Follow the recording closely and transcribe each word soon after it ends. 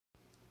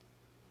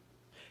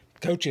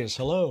Coaches,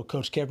 hello.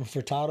 Coach Kevin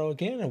Furtado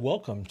again, and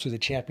welcome to the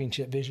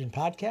Championship Vision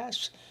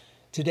Podcast.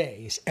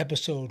 Today is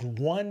episode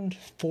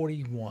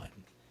 141.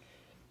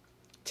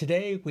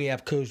 Today we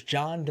have Coach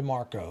John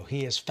DeMarco.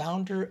 He is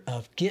founder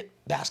of Get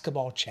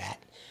Basketball Chat,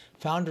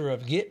 founder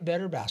of Get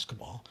Better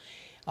Basketball.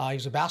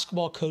 He's a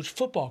basketball coach,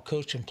 football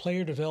coach, and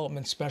player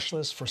development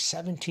specialist for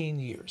 17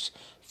 years.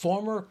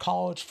 Former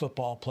college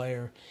football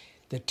player,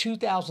 the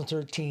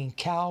 2013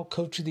 Cal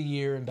Coach of the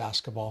Year in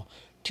basketball,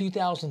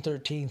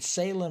 2013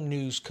 Salem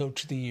News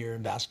Coach of the Year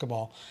in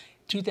basketball,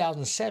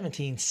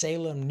 2017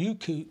 Salem New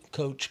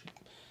Coach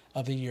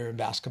of the Year in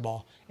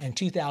basketball, and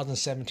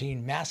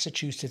 2017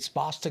 Massachusetts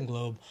Boston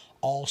Globe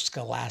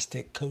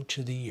All-Scholastic Coach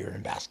of the Year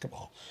in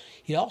basketball.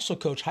 He also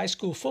coached high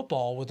school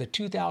football with a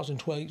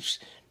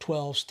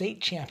 2012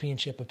 state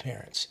championship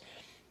appearance.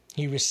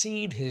 He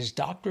received his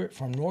doctorate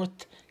from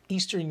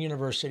Northeastern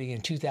University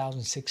in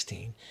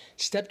 2016,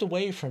 stepped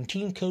away from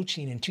team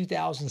coaching in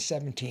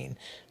 2017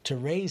 to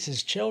raise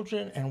his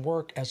children and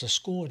work as a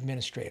school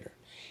administrator.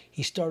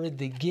 He started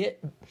the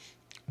Get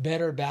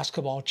Better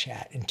Basketball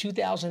Chat in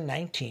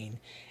 2019,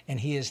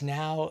 and he is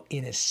now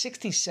in his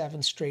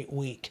 67th straight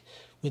week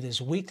with his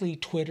weekly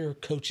Twitter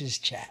Coaches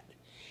Chat.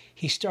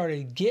 He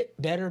started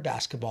Get Better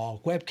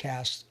Basketball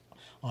webcasts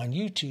on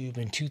YouTube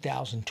in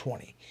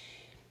 2020.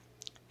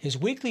 His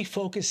weekly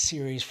focus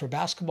series for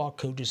basketball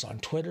coaches on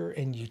Twitter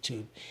and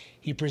YouTube.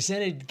 He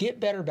presented Get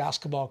Better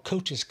Basketball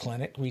Coaches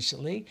Clinic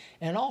recently,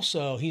 and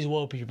also he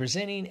will be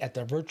presenting at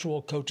the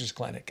Virtual Coaches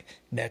Clinic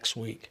next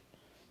week.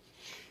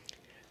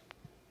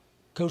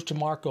 Coach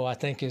DeMarco, I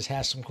think,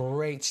 has some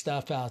great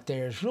stuff out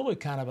there. It's really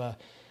kind of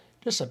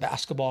just a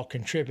basketball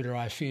contributor,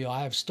 I feel.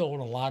 I have stolen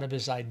a lot of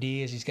his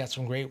ideas. He's got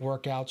some great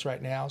workouts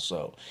right now.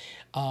 So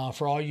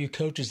for all you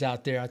coaches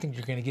out there, I think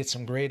you're going to get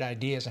some great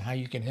ideas on how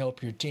you can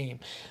help your team.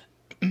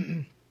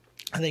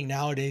 I think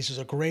nowadays is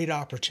a great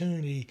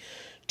opportunity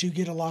to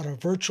get a lot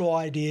of virtual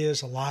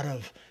ideas, a lot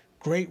of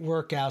great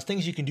workouts,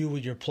 things you can do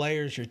with your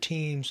players, your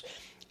teams.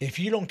 If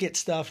you don't get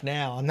stuff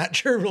now, I'm not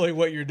sure really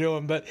what you're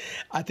doing, but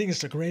I think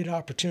it's a great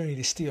opportunity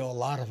to steal a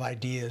lot of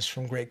ideas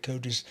from great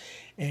coaches.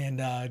 And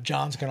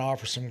John's going to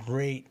offer some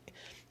great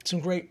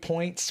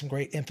points, some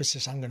great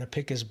emphasis. I'm going to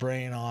pick his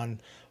brain on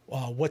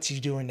what's he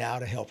doing now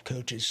to help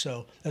coaches.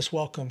 So let's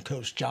welcome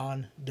Coach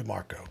John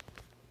DeMarco.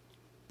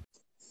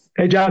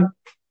 Hey, John.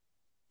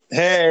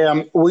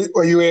 Hey,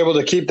 were you able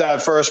to keep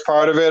that first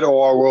part of it,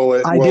 or will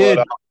it? I did.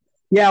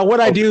 Yeah, what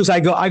I do is I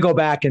go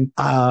back and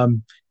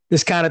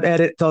just kind of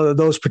edit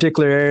those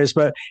particular areas.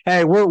 But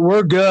hey,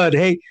 we're good.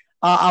 Hey,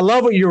 I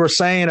love what you were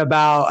saying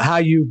about how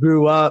you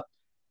grew up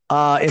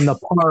in the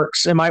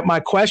parks. And my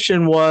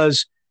question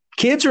was,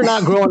 kids are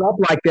not growing up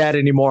like that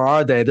anymore,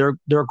 are they?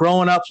 They're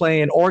growing up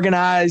playing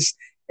organized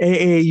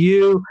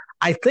AAU.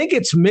 I think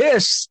it's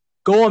missed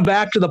going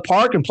back to the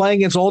park and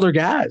playing against older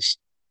guys.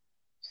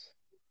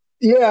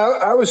 Yeah,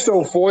 I was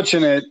so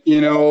fortunate,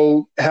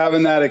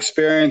 having that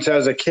experience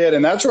as a kid.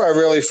 And that's where I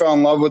really fell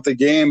in love with the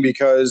game,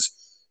 because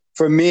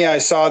for me, I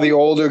saw the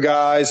older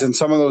guys and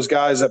some of those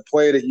guys that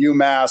played at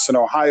UMass and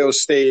Ohio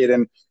State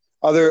and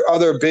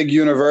other big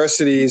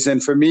universities.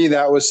 And for me,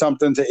 that was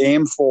something to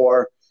aim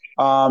for.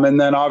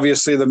 And then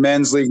obviously the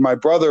men's league my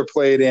brother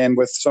played in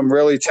with some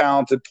really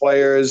talented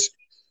players.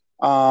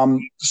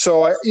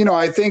 So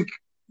I think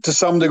to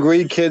some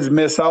degree kids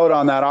miss out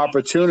on that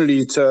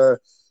opportunity to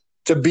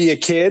be a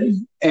kid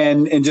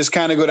and just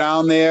kind of go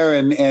down there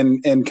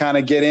and kind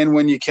of get in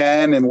when you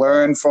can and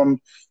learn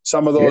from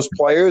some of those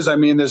players. I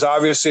mean, there's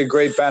obviously a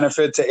great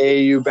benefit to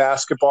AAU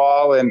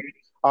basketball and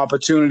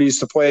opportunities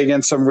to play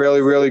against some really,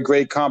 really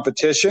great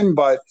competition.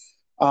 But,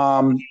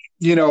 I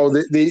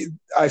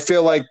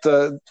feel like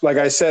like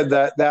I said,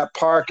 that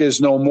park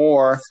is no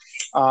more.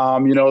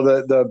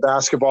 The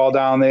basketball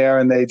down there,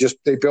 and they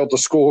built a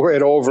school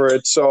right over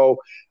it. So,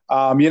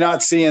 you're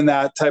not seeing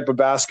that type of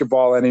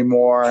basketball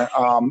anymore,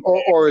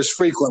 or as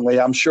frequently.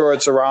 I'm sure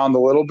it's around a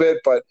little bit,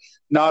 but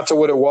not to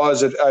what it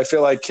was. I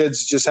feel like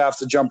kids just have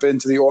to jump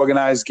into the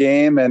organized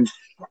game, and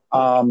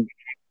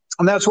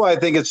that's why I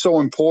think it's so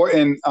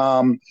important.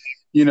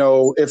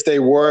 If they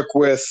work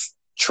with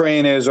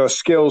trainers or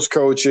skills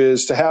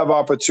coaches, to have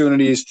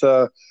opportunities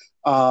to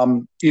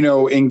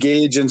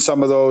engage in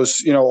some of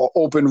those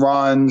open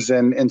runs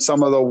and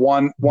some of the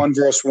one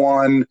versus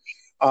one.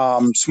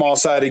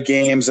 Small-sided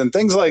games and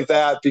things like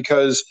that,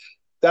 because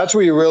that's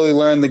where you really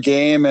learn the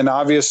game. And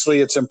obviously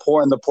it's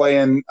important to play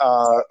in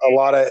a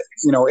lot of,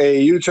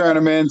 AAU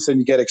tournaments and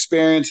you get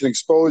experience and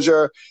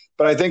exposure.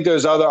 But I think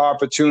there's other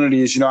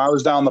opportunities. I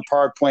was down the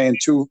park playing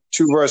two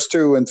versus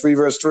two and 3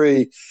 versus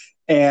 3.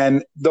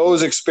 And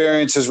those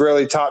experiences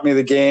really taught me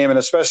the game, and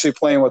especially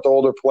playing with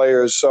older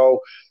players.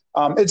 So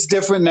it's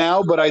different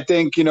now, but I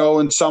think,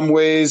 in some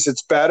ways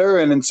it's better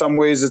and in some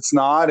ways it's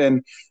not.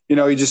 And,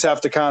 you just have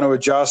to kind of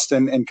adjust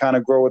and kind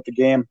of grow with the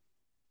game.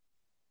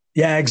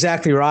 Yeah,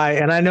 exactly right.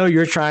 And I know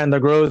you're trying to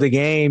grow the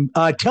game.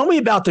 Tell me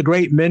about the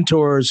great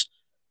mentors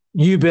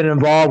you've been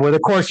involved with.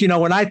 Of course,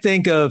 when I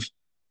think of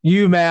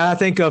you, man, I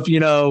think of,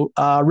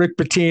 Rick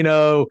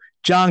Pitino,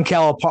 John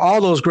Calipari,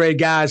 all those great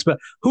guys. But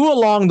who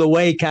along the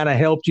way kind of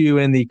helped you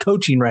in the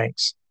coaching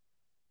ranks?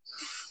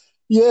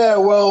 Yeah,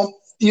 well,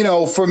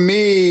 for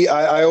me,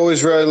 I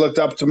always really looked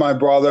up to my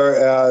brother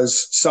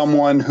as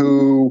someone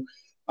who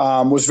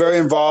was very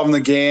involved in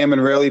the game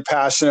and really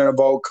passionate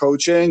about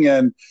coaching.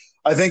 And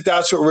I think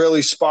that's what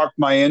really sparked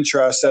my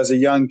interest as a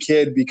young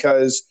kid,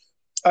 because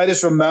I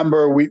just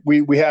remember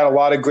we had a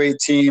lot of great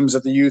teams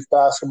at the youth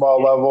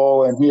basketball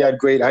level, and he had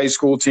great high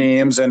school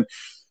teams. And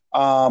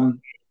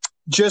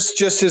just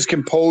his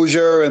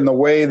composure and the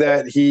way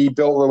that he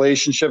built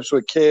relationships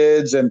with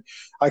kids. And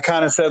I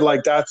kind of said,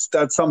 like, that's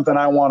something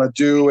I want to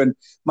do. And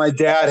my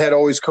dad had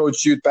always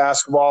coached youth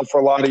basketball for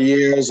a lot of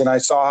years, and I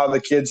saw how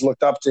the kids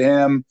looked up to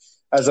him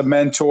as a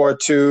mentor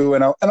too.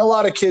 And a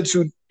lot of kids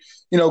who,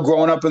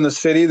 growing up in the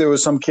city, there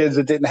was some kids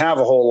that didn't have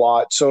a whole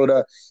lot. So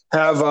to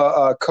have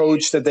a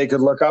coach that they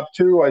could look up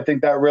to, I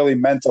think that really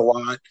meant a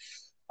lot.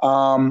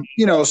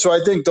 So I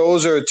think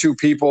those are two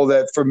people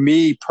that for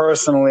me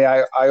personally,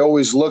 I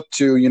always look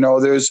to.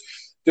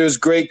 There's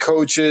great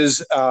coaches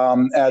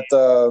at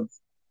the,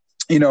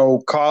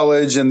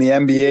 college and the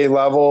NBA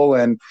level.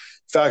 And in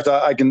fact,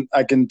 I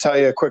can tell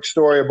you a quick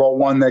story about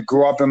one that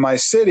grew up in my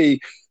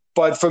city.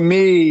 But for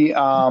me,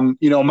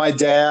 my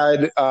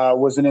dad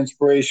was an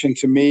inspiration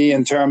to me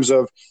in terms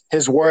of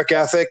his work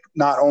ethic,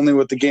 not only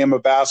with the game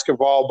of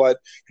basketball, but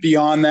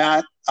beyond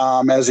that,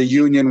 as a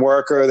union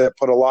worker that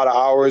put a lot of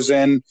hours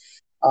in.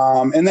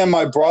 And then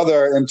my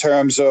brother, in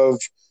terms of,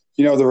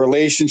 the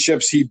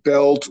relationships he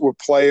built with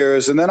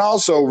players, and then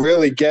also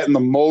really getting the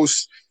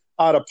most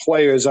out of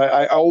players.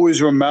 I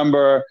always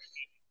remember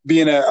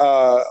being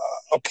a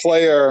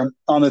player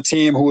on the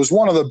team who was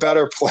one of the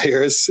better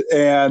players,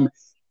 and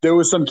there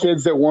were some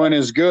kids that weren't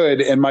as good,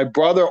 and my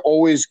brother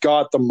always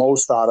got the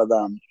most out of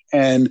them.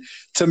 And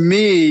to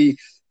me,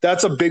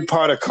 that's a big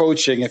part of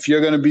coaching. If you're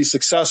going to be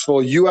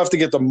successful, you have to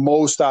get the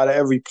most out of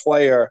every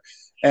player.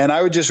 And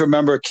I would just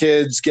remember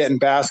kids getting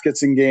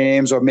baskets in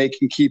games or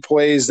making key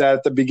plays that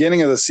at the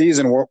beginning of the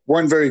season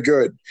weren't very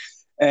good.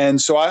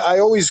 And so I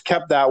always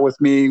kept that with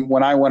me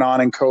when I went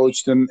on and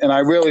coached. And I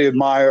really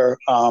admire,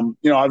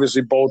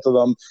 obviously both of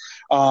them.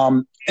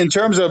 In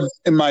terms of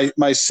in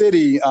my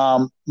city,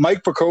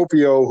 Mike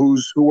Procopio,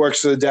 who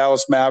works for the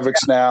Dallas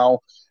Mavericks now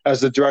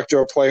as the director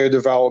of player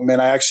development,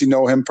 I actually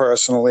know him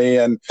personally.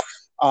 And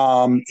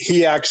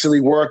he actually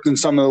worked in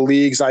some of the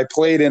leagues I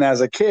played in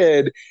as a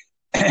kid.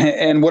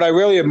 And what I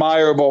really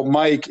admire about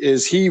Mike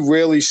is he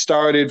really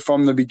started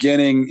from the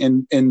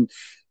beginning and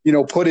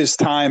put his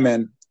time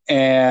in.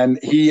 And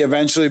he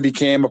eventually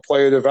became a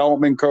player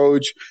development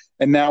coach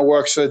and now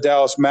works for the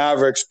Dallas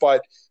Mavericks.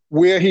 But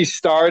where he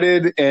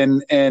started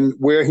and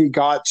where he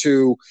got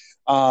to,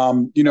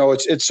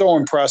 it's so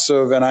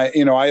impressive. And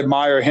I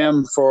admire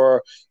him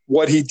for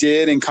what he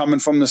did and coming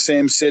from the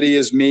same city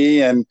as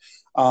me and,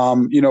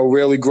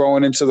 really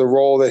growing into the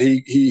role that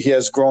he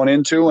has grown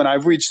into. And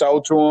I've reached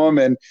out to him,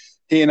 and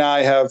he and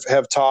I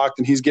have talked,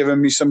 and he's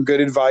given me some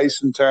good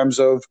advice in terms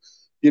of,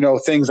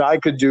 things I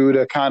could do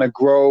to kind of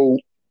grow,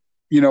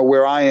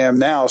 where I am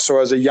now. So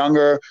as a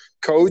younger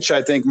coach,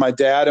 I think my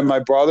dad and my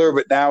brother,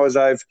 but now as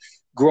I've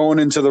grown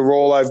into the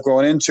role I've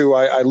grown into,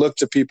 I look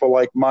to people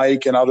like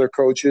Mike and other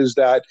coaches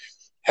that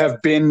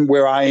have been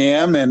where I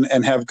am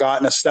and have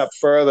gotten a step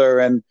further.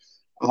 And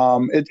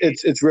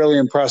it's really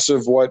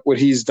impressive what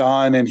he's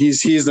done. And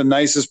he's the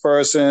nicest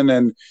person.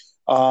 And,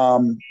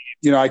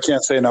 I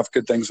can't say enough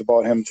good things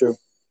about him too.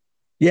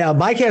 Yeah.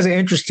 Mike has an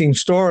interesting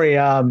story.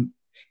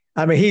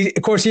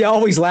 He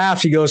always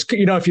laughs. He goes,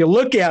 if you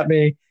look at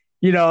me,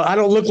 I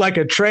don't look like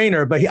a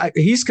trainer, but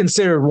he's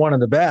considered one of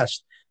the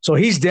best. So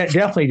he's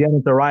definitely done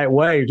it the right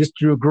way, just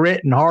through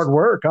grit and hard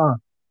work, huh?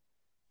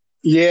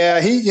 Yeah,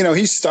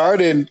 he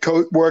started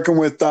working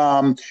with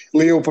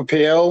Leo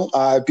Papale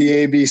at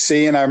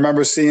BABC, and I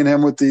remember seeing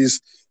him with these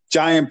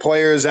giant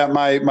players at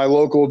my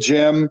local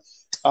gym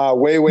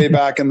way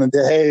back in the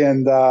day,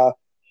 and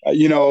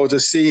to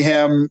see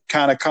him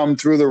kind of come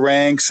through the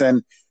ranks.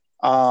 And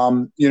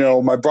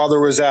my brother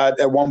was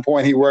at one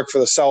point, he worked for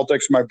the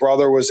Celtics. My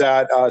brother was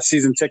at a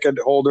season ticket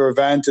holder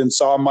event and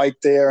saw Mike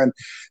there. And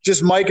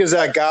just Mike is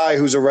that guy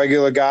who's a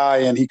regular guy,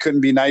 and he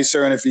couldn't be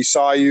nicer. And if he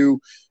saw you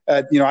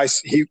at,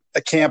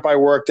 a camp I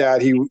worked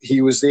at,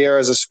 he was there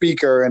as a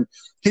speaker, and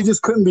he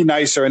just couldn't be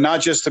nicer. And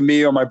not just to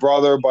me or my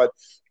brother, but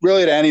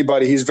really to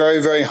anybody. He's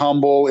very, very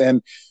humble.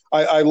 And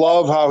I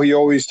love how he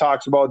always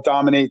talks about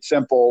dominate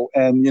simple,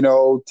 and,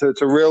 to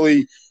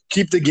really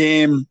keep the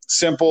game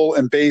simple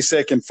and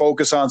basic and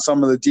focus on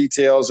some of the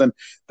details. And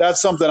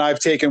that's something I've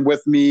taken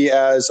with me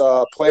as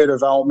a player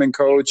development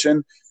coach,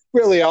 and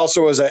really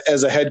also as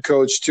a head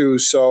coach too.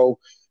 So,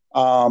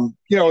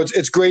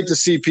 it's great to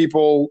see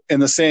people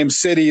in the same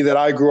city that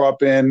I grew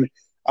up in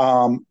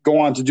go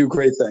on to do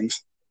great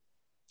things.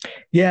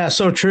 Yeah,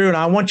 so true. And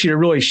I want you to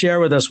really share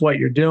with us what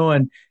you're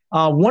doing.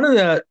 One of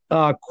the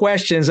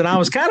questions, and I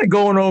was kind of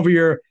going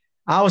over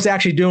I was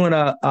actually doing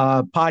a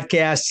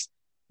podcast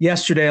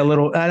yesterday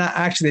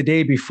actually the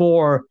day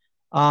before,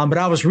 but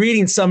I was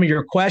reading some of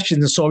your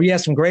questions. And so you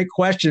had some great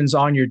questions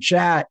on your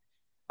chat.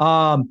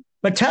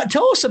 But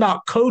tell us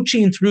about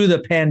coaching through the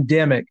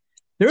pandemic.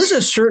 There's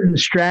a certain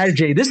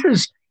strategy.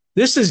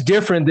 This is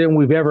different than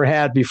we've ever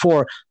had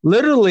before.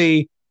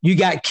 Literally, you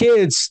got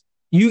kids,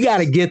 you got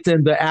to get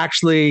them to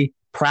actually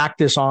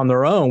practice on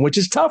their own, which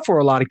is tough for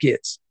a lot of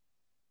kids.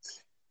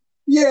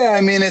 Yeah,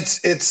 I mean,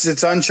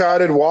 it's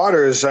uncharted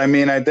waters. I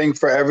mean, I think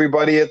for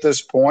everybody at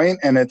this point,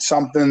 and it's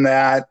something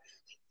that,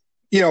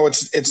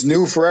 it's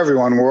new for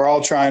everyone. We're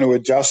all trying to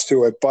adjust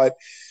to it. But,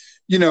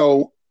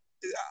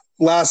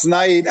 last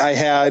night I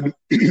had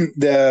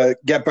the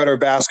Get Better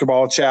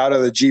Basketball chat, or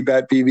the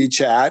GBet BB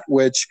chat,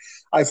 which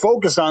I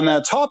focused on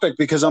that topic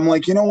because I'm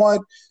like, you know what?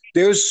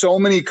 There's so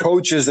many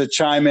coaches that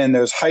chime in.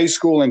 There's high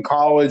school and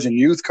college and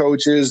youth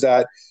coaches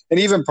and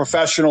even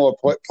professional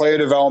or player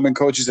development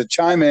coaches that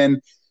chime in,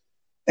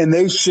 and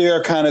they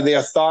share kind of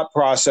their thought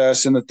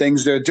process and the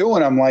things they're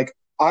doing. I'm like,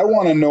 I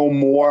want to know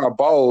more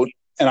about,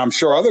 and I'm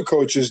sure other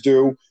coaches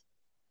do,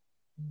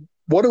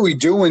 what are we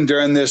doing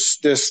during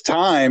this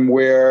time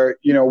where,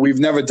 we've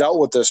never dealt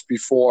with this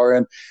before?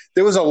 And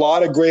there was a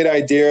lot of great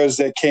ideas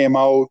that came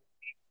out,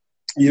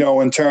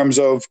 in terms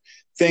of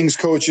things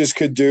coaches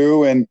could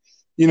do. And,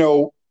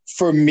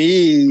 for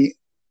me,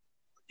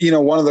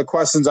 one of the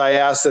questions I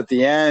asked at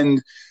the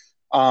end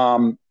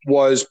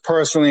was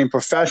personally and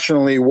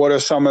professionally, what are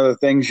some of the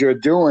things you're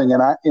doing?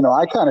 And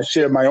I kind of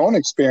shared my own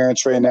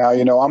experience right now.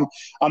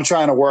 I'm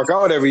trying to work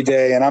out every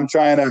day, and I'm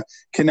trying to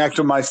connect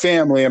with my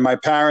family and my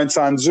parents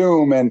on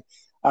Zoom. And,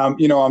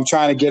 I'm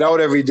trying to get out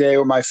every day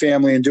with my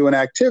family and do an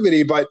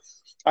activity. But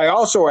I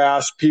also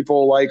asked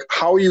people, like,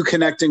 how are you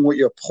connecting with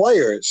your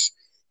players?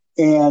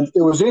 And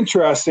it was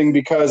interesting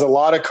because a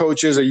lot of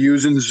coaches are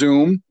using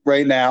Zoom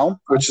right now,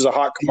 which is a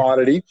hot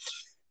commodity.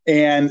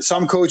 And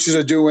some coaches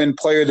are doing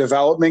player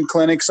development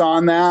clinics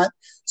on that.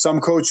 Some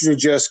coaches are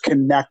just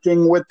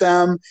connecting with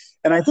them.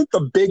 And I think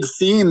the big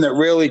theme that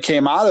really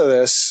came out of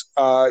this,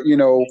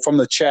 from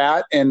the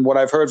chat and what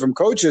I've heard from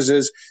coaches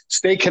is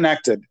stay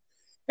connected.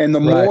 And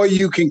the more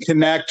you can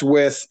connect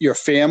with your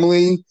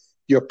family,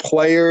 your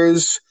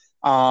players,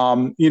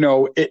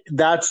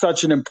 that's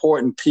such an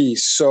important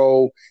piece.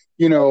 So,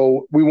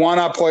 we want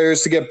our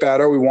players to get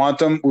better. We want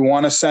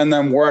to send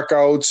them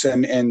workouts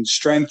and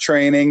strength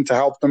training to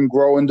help them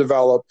grow and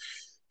develop,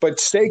 but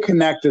stay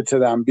connected to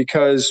them,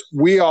 because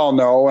we all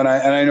know, and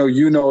I know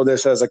you know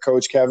this as a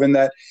coach, Kevin,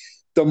 that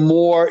the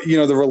more,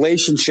 the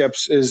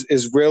relationships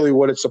is really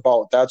what it's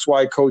about. That's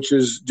why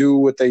coaches do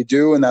what they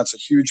do, and that's a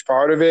huge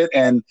part of it.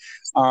 And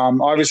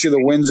obviously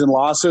the wins and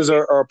losses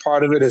are a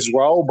part of it as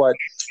well, but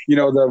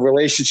the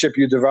relationship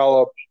you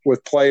develop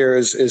with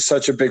players is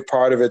such a big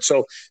part of it.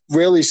 So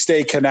really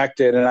stay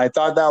connected. And I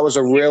thought that was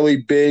a really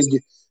big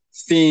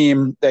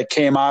theme that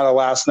came out of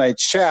last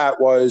night's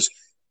chat, was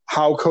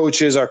how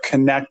coaches are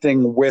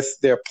connecting with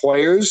their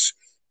players,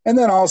 and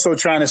then also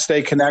trying to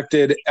stay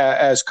connected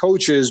as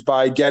coaches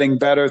by getting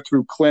better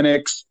through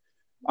clinics,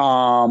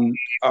 online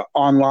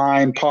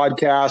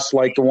podcasts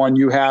like the one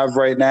you have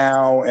right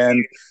now,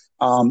 and,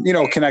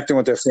 connecting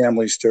with their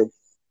families too.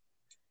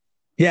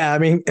 Yeah, I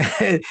mean,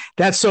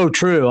 that's so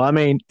true. I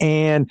mean,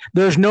 and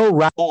there's no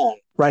wrong,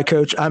 right,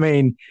 Coach? I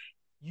mean,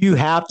 you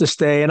have to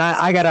stay. And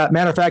I got a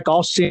matter of fact,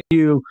 I'll send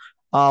you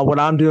what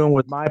I'm doing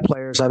with my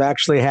players. I've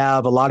actually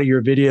have a lot of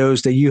your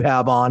videos that you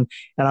have on,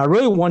 and I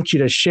really want you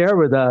to share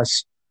with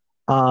us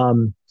a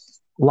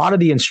lot of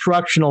the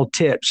instructional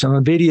tips and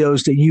the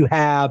videos that you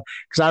have,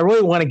 because I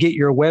really want to get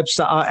your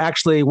website,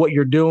 actually what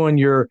you're doing,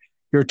 your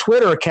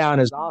Twitter account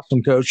is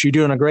awesome, Coach. You're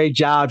doing a great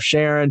job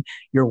sharing.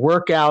 Your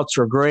workouts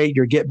are great.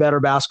 Your Get Better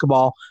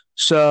Basketball.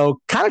 So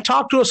kind of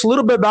talk to us a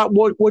little bit about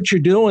what you're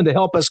doing to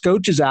help us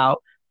coaches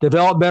out,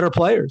 develop better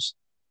players.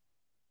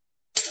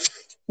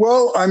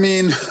 Well, I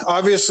mean,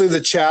 obviously the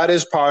chat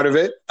is part of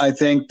it. I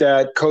think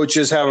that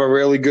coaches have a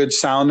really good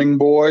sounding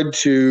board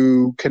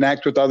to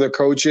connect with other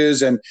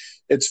coaches. And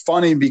it's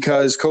funny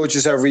because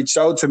coaches have reached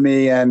out to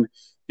me, and,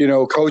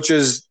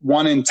 coaches,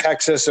 one in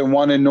Texas and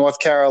one in North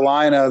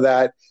Carolina,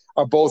 that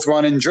are both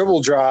running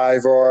dribble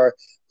drive, or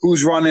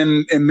who's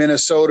running in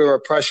Minnesota or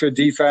pressure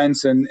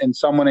defense, and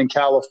someone in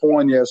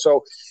California.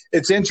 So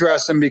it's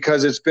interesting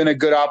because it's been a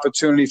good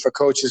opportunity for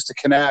coaches to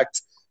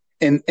connect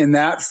in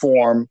that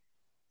form.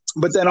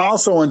 But then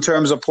also in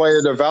terms of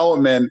player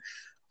development,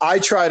 I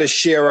try to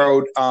share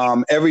out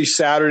every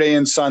Saturday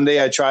and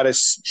Sunday. I try to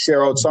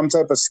share out some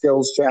type of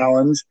skills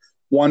challenge,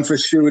 one for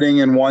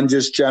shooting and one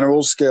just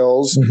general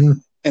skills. Mm-hmm.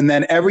 And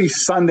then every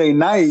Sunday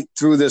night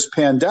through this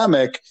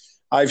pandemic,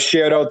 I've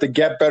shared out the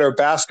Get Better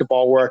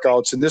Basketball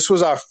workouts. And this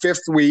was our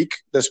 5th week,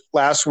 this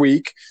last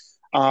week.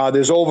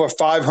 There's over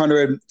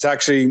 500, it's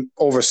actually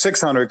over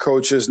 600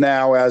 coaches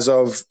now as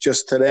of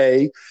just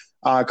today,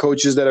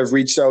 coaches that have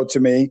reached out to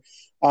me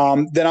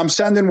that I'm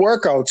sending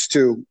workouts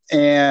to.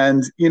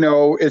 And,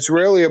 it's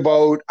really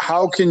about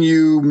how can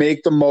you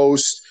make the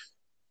most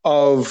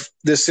of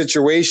this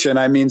situation.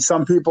 I mean,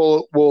 some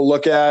people will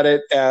look at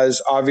it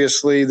as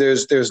obviously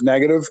there's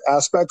negative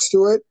aspects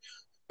to it.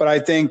 But I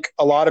think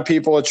a lot of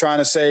people are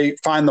trying to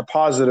find the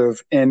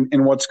positive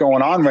in what's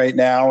going on right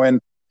now.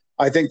 And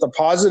I think the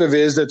positive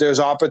is that there's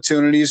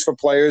opportunities for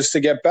players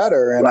to get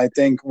better. And I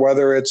think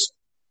whether it's,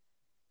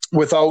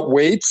 without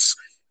weights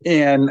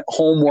and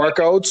home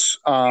workouts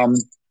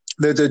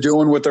that they're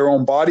doing with their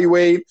own body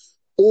weight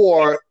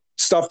or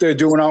stuff they're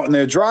doing out in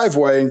their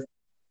driveway,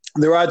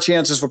 there are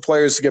chances for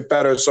players to get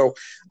better. So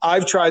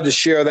I've tried to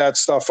share that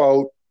stuff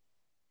out,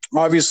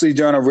 obviously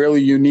during a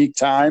really unique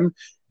time.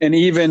 And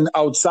even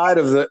outside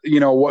of the,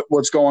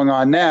 what's going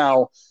on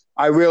now,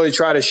 I really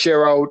try to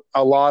share out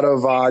a lot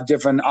of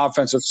different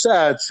offensive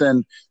sets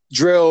and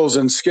drills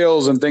and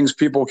skills and things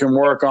people can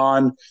work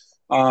on.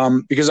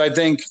 Because I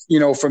think,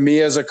 for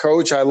me as a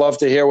coach, I love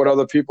to hear what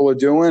other people are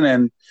doing.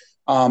 And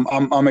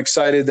I'm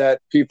excited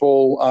that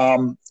people,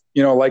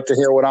 like to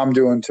hear what I'm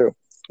doing too.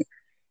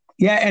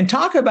 Yeah, and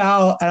talk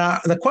about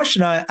the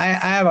question. I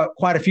have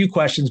quite a few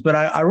questions, but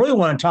I really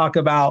want to talk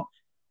about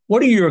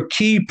what are your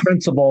key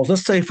principles.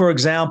 Let's say, for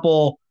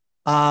example,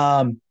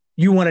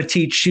 you want to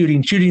teach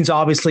shooting. Shooting's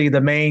obviously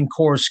the main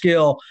core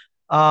skill,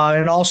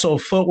 and also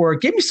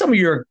footwork. Give me some of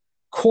your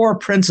core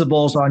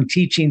principles on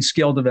teaching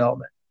skill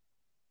development.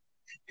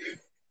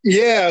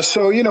 Yeah,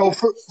 so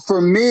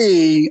for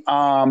me,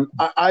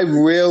 I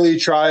really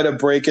try to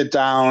break it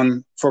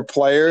down for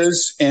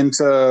players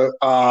into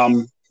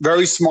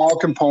very small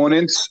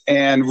components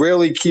and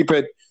really keep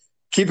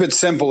it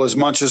simple as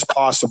much as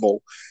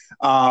possible.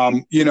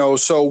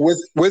 So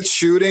with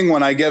shooting,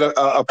 when I get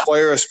a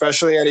player,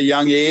 especially at a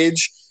young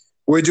age,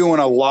 we're doing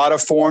a lot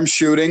of form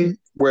shooting.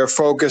 We're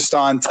focused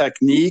on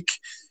technique.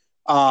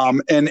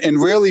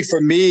 And really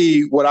for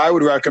me, what I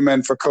would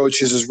recommend for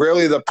coaches is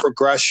really the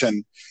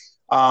progression.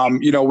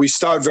 We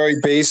start very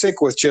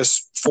basic with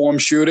just form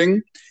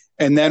shooting,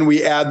 and then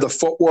we add the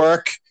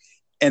footwork.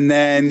 And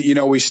then,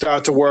 we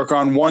start to work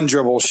on one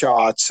dribble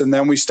shots, and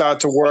then we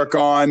start to work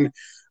on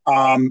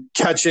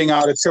catching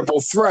out a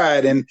triple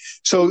threat. And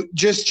so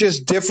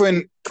just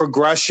different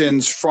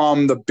progressions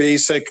from the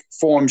basic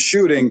form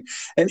shooting.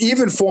 And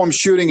even form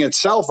shooting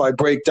itself, I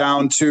break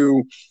down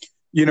to,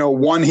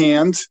 one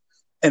hand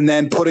and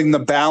then putting the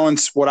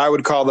balance, what I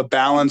would call the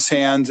balance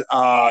hand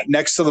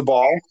next to the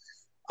ball,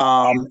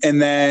 and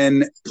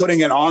then putting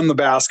it on the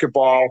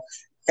basketball.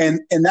 And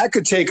that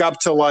could take up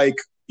to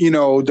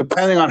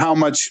depending on how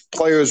much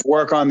players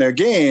work on their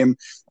game,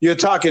 you're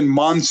talking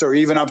months or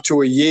even up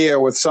to a year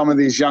with some of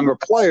these younger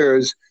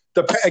players,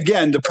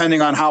 again,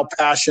 depending on how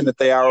passionate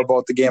they are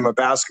about the game of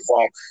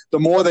basketball. The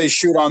more they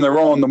shoot on their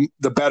own,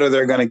 the better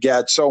they're going to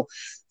get. So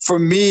for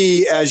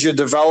me, as you're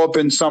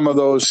developing some of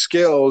those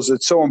skills,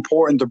 it's so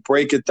important to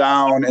break it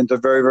down into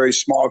very, very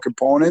small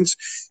components.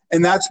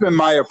 And that's been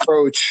my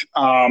approach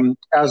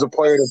as a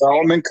player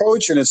development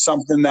coach. And it's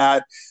something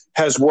that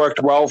has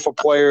worked well for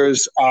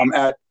players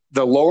at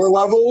the lower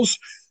levels,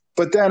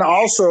 but then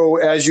also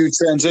as you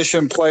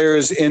transition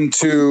players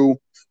into,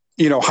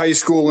 high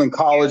school and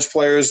college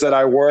players that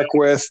I work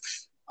with,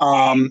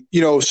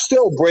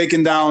 still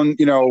breaking down,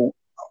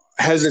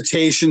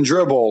 hesitation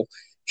dribble,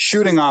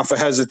 shooting off a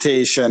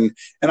hesitation.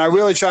 And I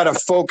really try to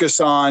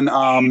focus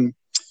on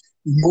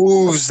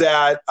moves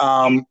that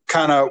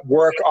kind of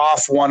work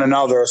off one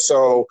another.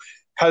 So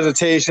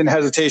hesitation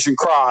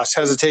cross,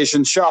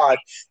 hesitation shot,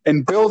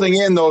 and building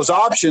in those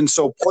options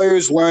so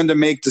players learn to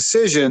make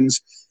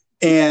decisions.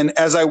 And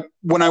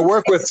when I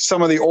work with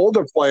some of the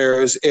older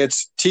players,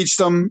 it's teach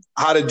them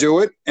how to do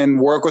it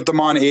and work with them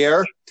on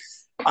air.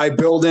 I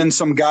build in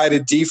some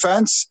guided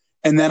defense,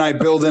 and then I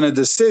build in a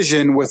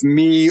decision with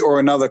me or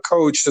another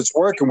coach that's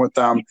working with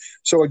them.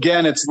 So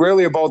again, it's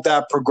really about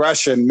that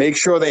progression. Make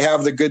sure they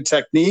have the good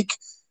technique,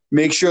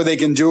 make sure they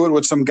can do it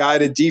with some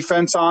guided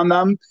defense on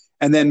them,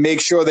 and then make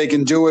sure they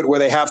can do it where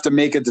they have to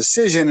make a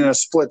decision in a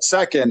split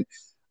second.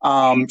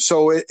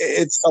 So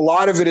it's a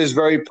lot of it is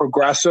very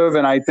progressive.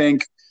 And I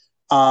think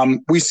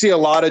we see a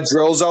lot of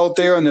drills out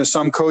there, and there's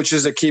some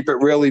coaches that keep it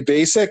really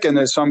basic, and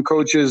there's some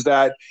coaches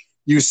that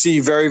you see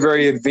very,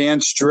 very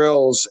advanced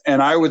drills.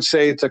 And I would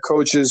say to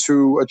coaches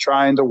who are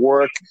trying to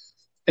work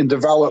and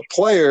develop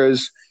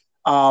players,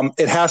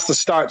 it has to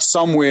start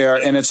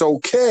somewhere, and it's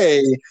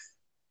okay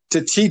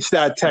to teach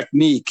that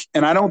technique.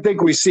 And I don't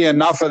think we see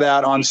enough of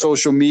that on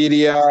social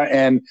media.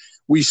 And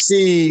we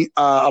see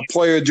a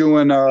player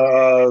doing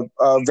a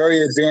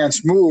very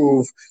advanced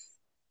move,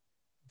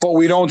 but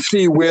we don't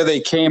see where they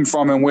came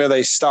from and where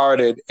they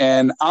started.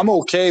 And I'm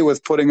okay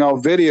with putting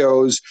out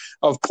videos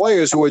of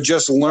players who are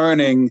just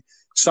learning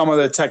some of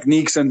the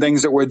techniques and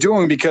things that we're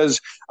doing,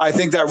 because I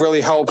think that really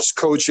helps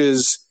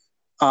coaches,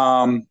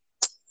 that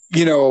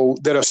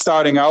are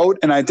starting out.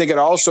 And I think it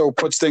also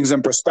puts things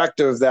in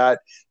perspective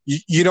that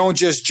you don't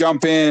just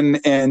jump in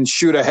and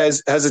shoot a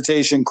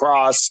hesitation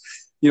cross,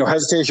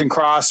 hesitation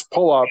cross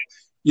pull up.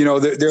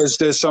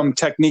 There's some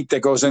technique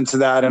that goes into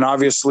that, and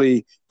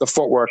obviously the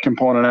footwork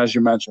component, as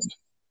you mentioned.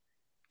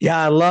 Yeah,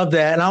 I love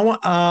that. And I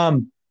want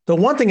the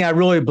one thing I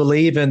really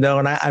believe in, though,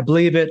 and I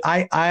believe it.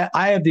 I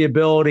have the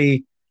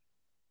ability.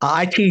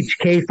 I teach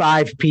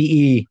K-5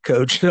 PE,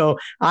 coach. So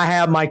I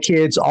have my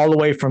kids all the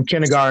way from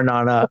kindergarten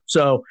on up.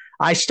 So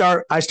I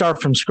start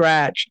from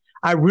scratch.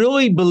 I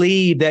really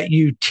believe that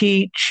you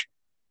teach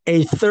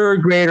a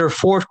third grader,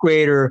 fourth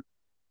grader,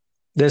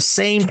 the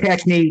same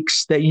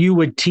techniques that you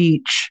would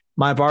teach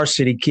my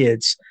varsity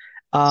kids.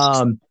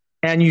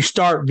 and you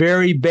start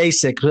very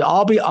basic.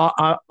 I'll be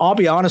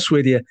honest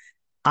with you.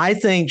 I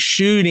think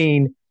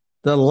shooting,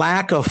 the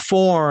lack of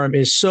form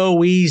is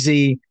so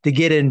easy to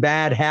get in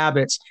bad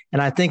habits.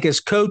 And I think as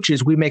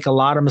coaches, we make a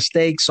lot of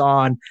mistakes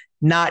on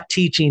not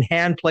teaching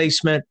hand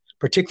placement,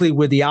 particularly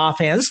with the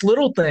offhand.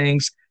 Little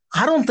things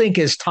I don't think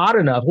is taught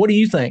enough. What do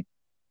you think?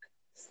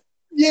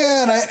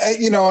 Yeah,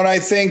 and I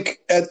think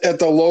at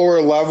the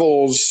lower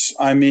levels,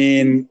 I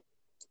mean,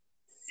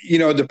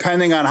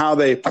 depending on how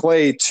they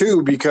play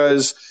too,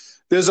 because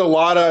there's a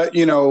lot of,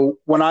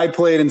 when I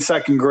played in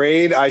second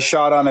grade, I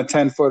shot on a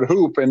 10-foot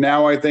hoop, and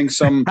now I think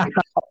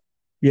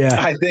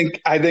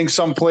I think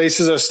some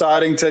places are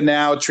starting to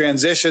now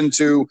transition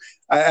to,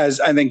 as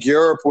I think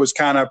Europe was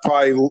kind of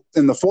probably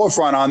in the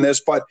forefront on this,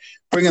 but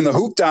bringing the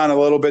hoop down a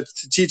little bit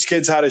to teach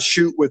kids how to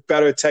shoot with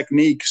better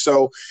technique.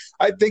 So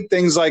I think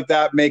things like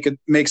that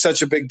make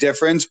such a big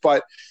difference.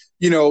 But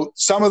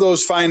some of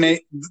those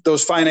finite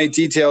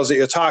details that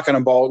you're talking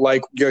about,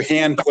 like your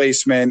hand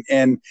placement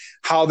and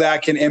how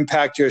that can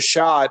impact your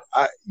shot,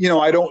 I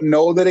don't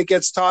know that it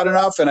gets taught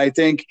enough. And I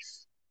think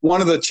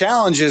one of the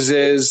challenges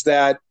is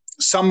that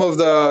some of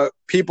the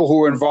people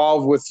who are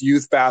involved with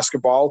youth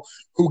basketball,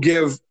 who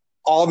give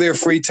all their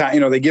free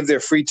time, they give their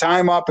free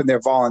time up and they're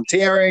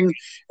volunteering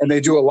and they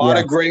do a lot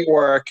of great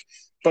work,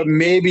 but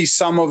maybe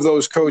some of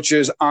those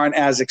coaches aren't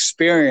as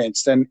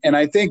experienced. And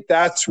I think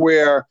that's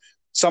where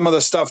some of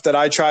the stuff that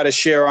I try to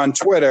share on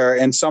Twitter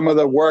and some of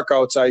the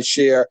workouts I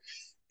share,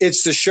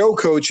 it's to show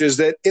coaches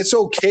that it's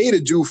okay to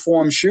do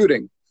form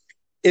shooting.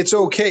 It's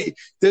okay.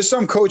 There's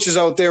some coaches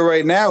out there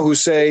right now who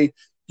say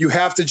you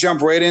have to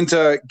jump right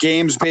into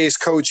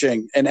games-based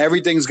coaching and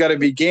everything's got to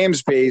be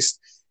games-based.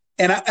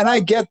 And I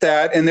get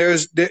that. And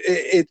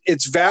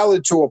it's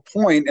valid to a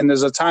point, and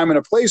there's a time and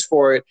a place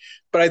for it.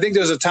 But I think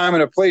there's a time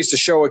and a place to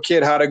show a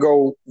kid how to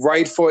go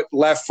right foot,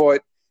 left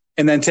foot,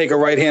 and then take a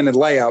right-handed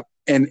layup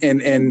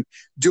and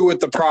do it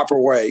the proper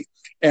way.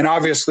 And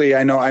obviously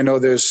I know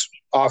there's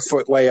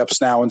off-foot layups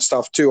now and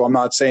stuff too. I'm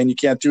not saying you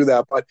can't do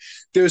that, but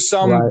there's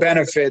some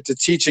benefit to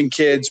teaching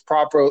kids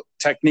proper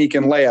technique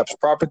in layups,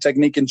 proper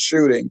technique in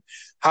shooting,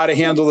 how to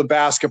handle the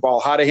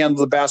basketball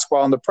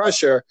under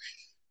pressure.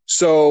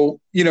 So,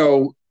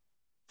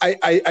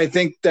 I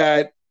think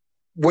that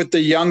with the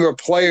younger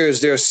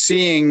players, they're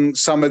seeing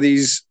some of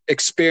these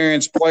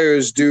experienced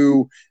players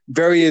do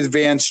very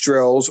advanced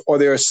drills, or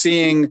they're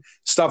seeing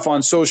stuff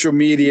on social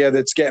media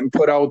that's getting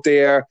put out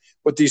there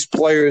with these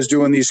players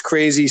doing these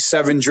crazy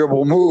 7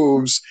 dribble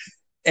moves.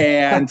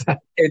 And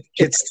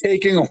it's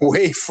taking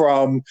away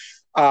from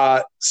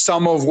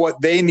some of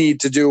what they need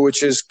to do,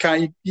 which is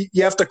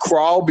you have to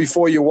crawl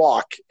before you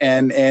walk.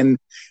 And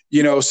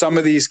some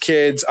of these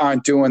kids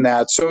aren't doing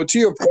that. So to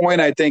your point,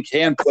 I think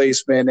hand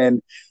placement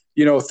and,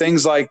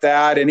 things like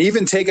that, and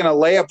even taking a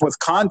layup with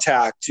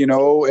contact,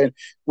 and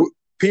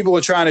people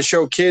are trying to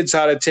show kids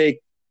how to take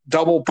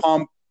double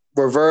pump,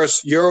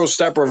 reverse, Euro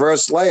step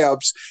reverse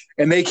layups,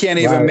 and they can't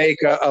even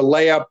make a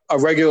layup, a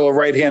regular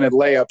right-handed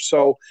layup.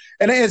 So,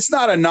 and it's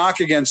not a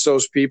knock against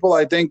those people.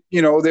 I think,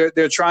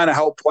 they're trying to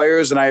help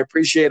players, and I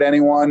appreciate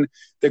anyone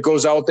that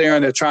goes out there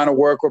and they're trying to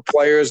work with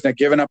players and they're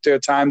giving up their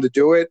time to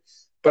do it.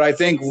 But I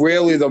think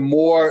really the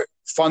more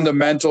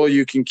fundamental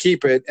you can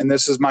keep it, and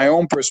this is my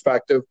own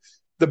perspective,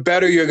 the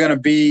better you're going to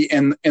be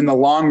in the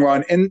long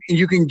run, and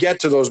you can get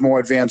to those more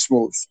advanced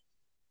moves.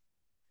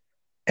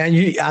 And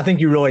I think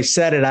you really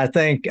said it. I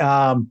think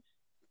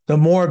the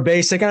more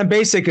basic, and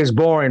basic is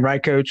boring,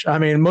 right, Coach? I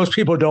mean, most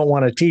people don't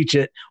want to teach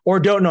it or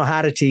don't know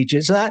how to teach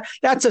it. So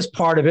that's just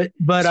part of it.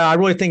 But I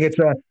really think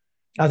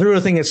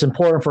it's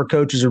important for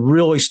coaches to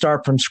really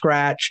start from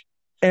scratch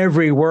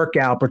every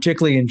workout,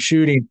 particularly in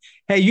shooting.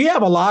 Hey, you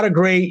have a lot of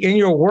great in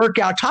your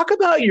workout. Talk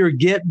about your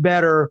Get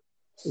Better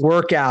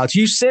workouts.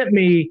 You sent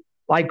me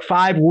like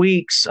 5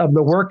 weeks of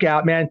the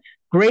workout, man.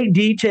 Great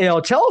detail.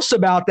 Tell us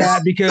about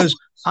that, because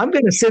I'm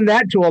going to send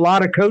that to a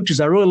lot of coaches.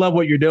 I really love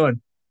what you're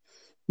doing.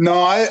 No,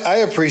 I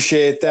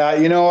appreciate that.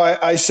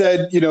 I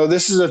said,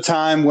 this is a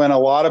time when a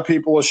lot of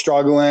people are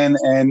struggling,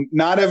 and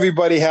not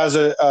everybody has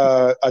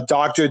a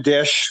Dr.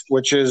 Dish,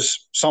 which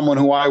is someone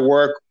who I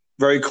work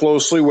very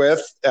closely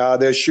with,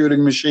 their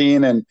shooting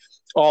machine and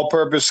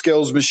all-purpose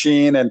skills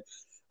machine. And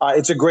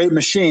it's a great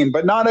machine,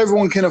 but not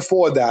everyone can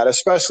afford that,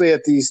 especially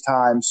at these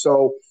times.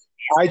 So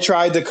I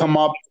tried to come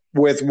up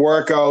with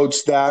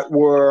workouts that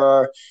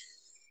were,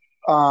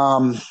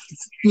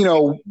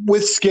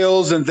 with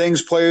skills and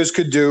things players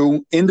could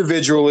do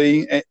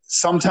individually,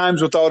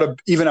 sometimes without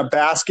even a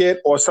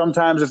basket, or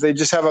sometimes if they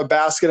just have a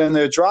basket in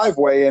their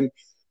driveway. And,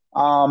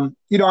 I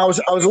was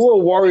a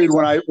little worried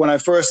when I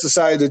first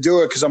decided to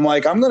do it, because I'm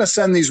like, I'm going to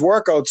send these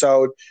workouts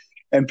out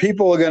and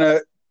people are going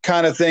to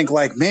kind of think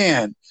like,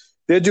 man,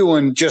 they're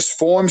doing just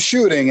form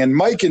shooting and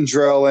mic and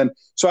drill. And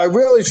so I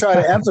really try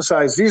to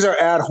emphasize these are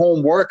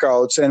at-home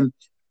workouts.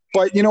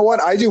 But you know what?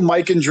 I do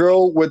mic and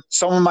drill with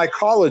some of my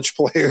college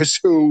players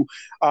who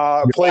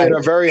play at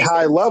a very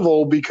high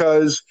level,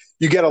 because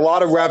you get a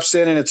lot of reps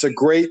in, and it's a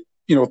great,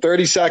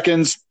 30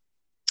 seconds,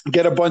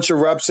 get a bunch of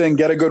reps in,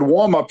 get a good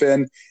warm-up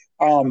in.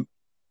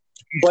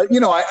 But,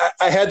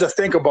 I had to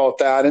think about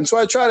that. And so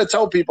I try to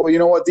tell people, you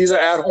know what, these are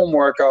at-home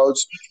workouts.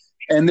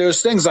 And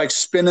there's things like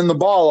spinning the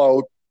ball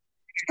out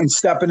and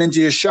stepping into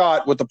your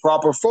shot with the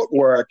proper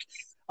footwork,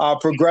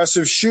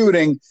 progressive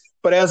shooting.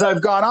 But as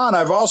I've gone on,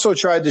 I've also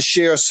tried to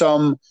share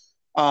some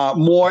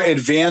more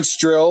advanced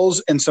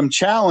drills and some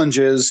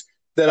challenges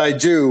that I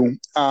do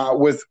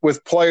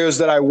with players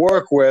that I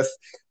work with.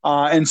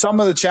 And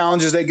some of the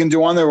challenges they can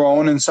do on their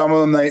own, and some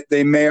of them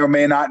they may or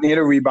may not need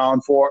a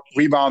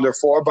rebounder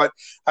for. But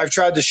I've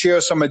tried to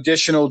share some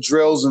additional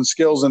drills and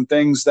skills and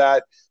things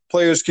that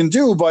players can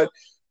do. But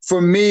for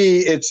me,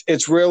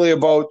 it's really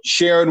about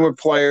sharing with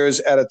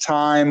players at a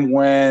time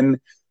when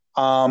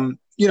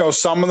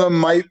some of them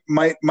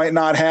might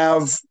not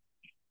have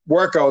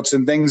workouts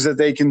and things that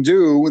they can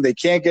do. They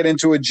can't get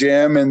into a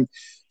gym, and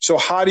so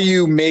how do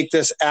you make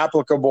this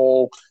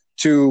applicable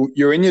to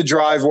you're in your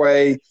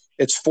driveway?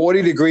 It's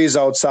 40 degrees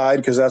outside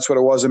because that's what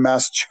it was in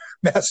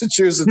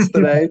Massachusetts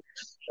today.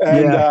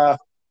 And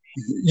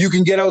you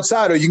can get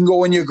outside or you can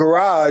go in your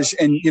garage.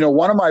 And,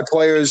 one of my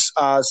players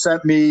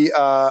sent me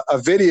a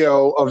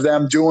video of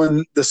them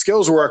doing the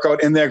skills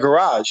workout in their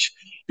garage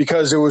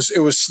because it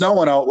was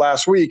snowing out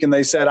last week. And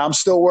they said, I'm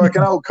still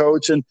working out,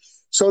 coach. And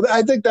so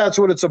I think that's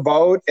what it's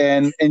about.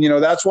 And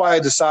that's why I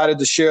decided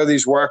to share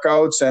these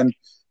workouts. And,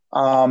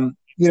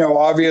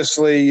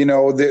 obviously,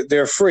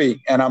 they're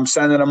free and I'm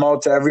sending them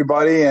out to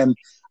everybody. And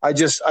I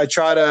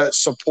try to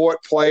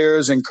support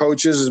players and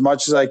coaches as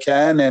much as I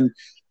can. And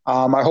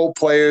I hope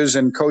players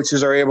and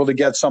coaches are able to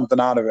get something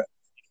out of it.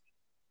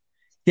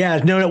 Yeah,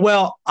 no,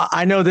 well,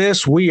 I know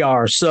this, we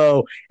are.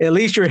 So at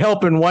least you're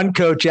helping one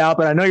coach out,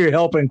 but I know you're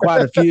helping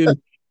quite a few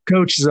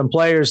coaches and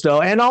players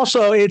though. And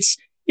also it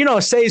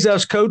saves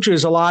us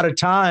coaches a lot of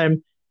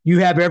time. You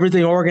have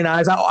everything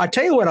organized. I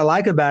tell you what I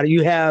like about it.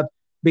 You have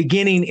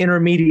beginning,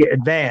 intermediate,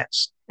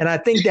 advanced. And I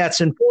think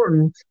that's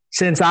important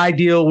since I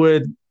deal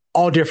with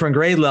all different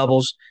grade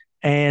levels.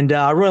 And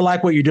I really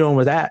like what you're doing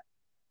with that.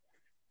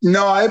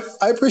 No, I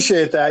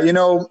appreciate that.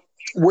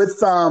 With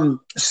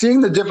seeing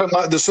the different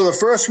 – so the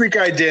first week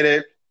I did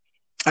it,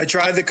 I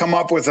tried to come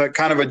up with a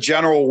kind of a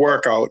general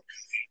workout.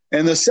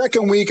 And the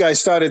second week I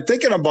started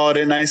thinking about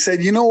it, and I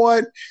said, you know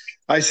what?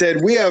 I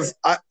said,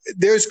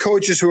 there's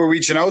coaches who are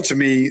reaching out to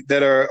me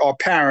that are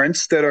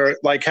parents that are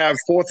like have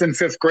fourth and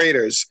fifth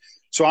graders.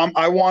 So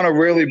I want to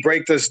really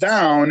break this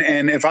down.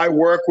 And if I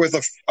work with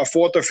a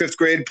fourth or fifth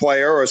grade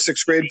player or a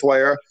sixth grade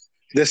player,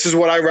 this is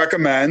what I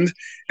recommend.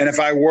 And if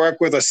I work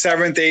with a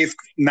seventh, eighth,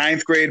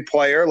 ninth grade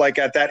player, like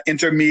at that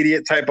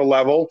intermediate type of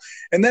level,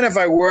 and then if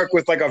I work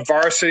with like a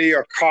varsity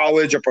or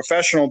college or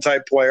professional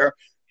type player,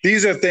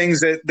 these are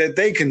things that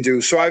they can do.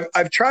 So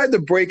I've tried to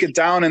break it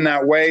down in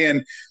that way.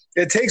 And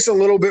it takes a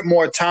little bit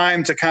more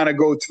time to kind of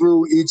go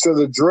through each of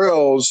the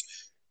drills,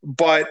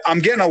 but I'm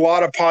getting a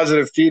lot of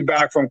positive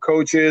feedback from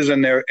coaches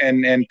and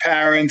and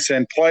parents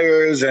and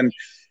players. And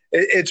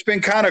it's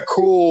been kind of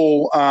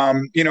cool,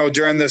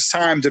 during this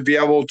time to be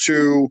able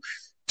to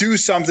do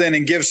something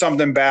and give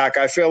something back.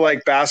 I feel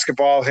like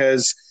basketball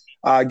has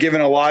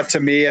given a lot to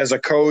me as a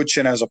coach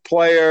and as a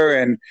player.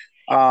 And,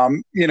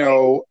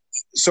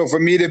 so for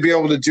me to be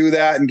able to do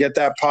that and get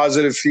that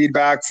positive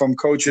feedback from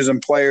coaches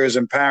and players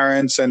and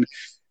parents, and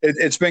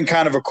it's been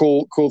kind of a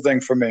cool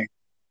thing for me.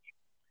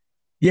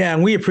 Yeah,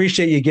 and we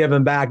appreciate you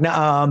giving back.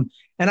 Now,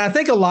 and I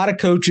think a lot of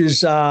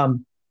coaches,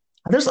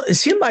 it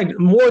seems like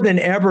more than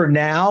ever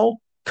now,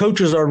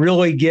 coaches are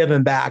really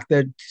giving back.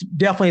 That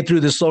definitely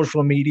through the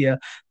social media,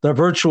 the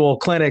virtual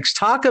clinics.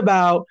 Talk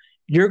about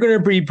you're going to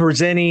be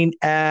presenting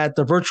at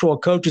the virtual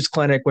coaches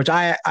clinic, which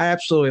I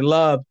absolutely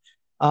love.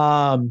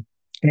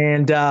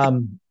 And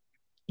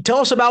tell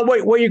us about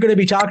what you're going to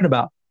be talking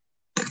about.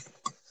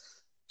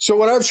 So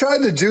what I've tried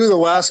to do the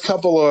last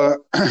probably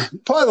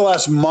the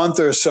last month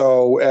or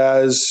so,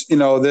 as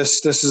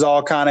this has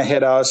all kind of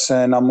hit us,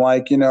 and I'm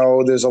like,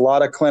 there's a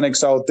lot of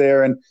clinics out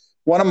there, and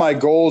one of my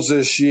goals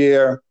this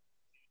year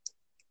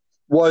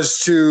was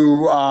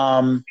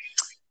to,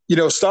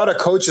 start a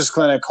coaches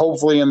clinic,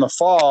 hopefully in the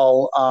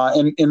fall,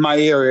 in my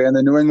area, in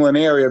the New England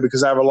area,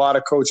 because I have a lot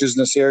of coaches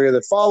in this area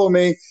that follow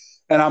me,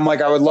 and I'm like,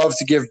 I would love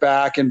to give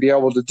back and be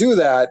able to do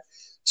that.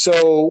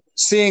 So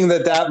seeing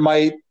that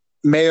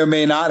may or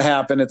may not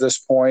happen at this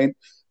point,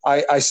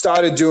 I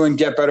started doing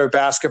Get Better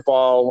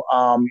Basketball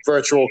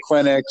virtual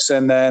clinics.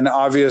 And then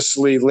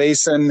obviously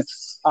Layson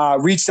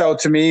reached out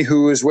to me,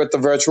 who is with the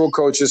virtual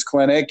coaches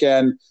clinic,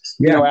 and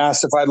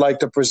asked if I'd like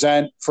to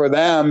present for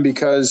them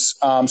because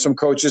some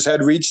coaches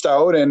had reached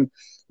out and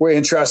were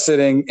interested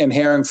in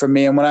hearing from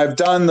me. And when I've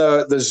done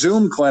the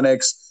Zoom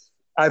clinics,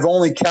 I've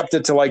only kept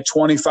it to like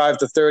 25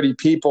 to 30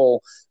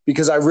 people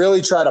because I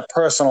really try to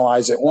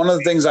personalize it. One of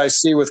the things I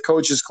see with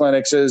coaches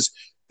clinics is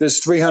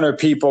there's 300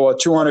 people or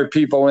 200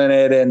 people in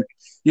it. And,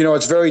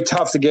 it's very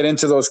tough to get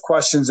into those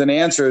questions and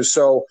answers.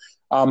 So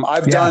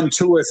I've done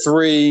 2 or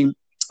 3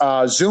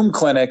 Zoom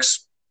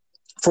clinics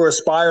for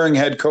aspiring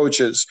head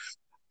coaches.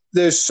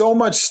 There's so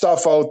much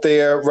stuff out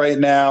there right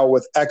now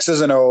with X's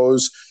and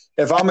O's.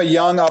 If I'm a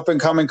young up and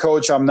coming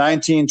coach, I'm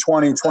 19,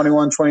 20,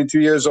 21, 22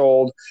 years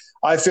old.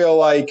 I feel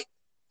like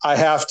I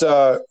have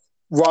to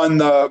run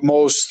the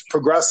most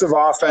progressive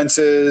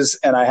offenses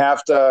and I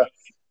have to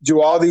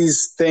do all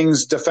these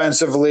things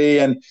defensively.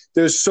 And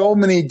there's so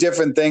many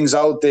different things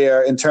out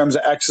there in terms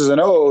of X's and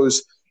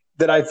O's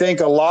that I think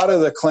a lot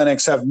of the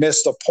clinics have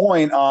missed a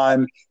point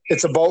on.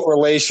 It's about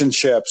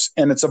relationships,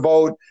 and it's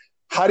about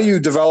how do you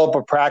develop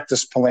a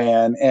practice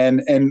plan,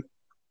 and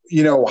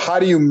how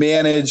do you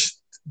manage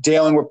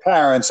dealing with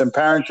parents and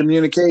parent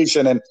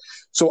communication. And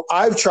so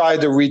I've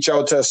tried to reach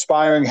out to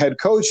aspiring head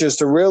coaches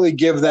to really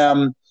give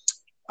them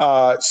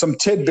some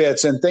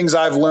tidbits and things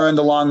I've learned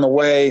along the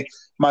way.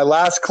 My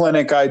last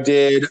clinic I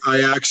did,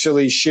 I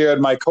actually shared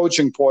my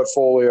coaching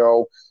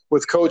portfolio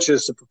with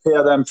coaches to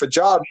prepare them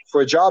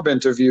for a job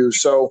interview.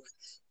 So,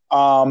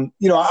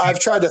 I've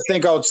tried to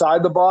think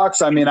outside the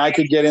box. I mean, I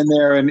could get in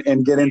there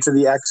and get into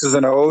the X's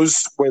and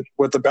O's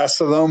with the best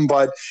of them.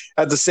 But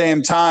at the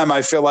same time,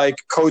 I feel like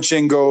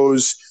coaching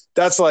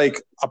that's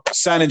like a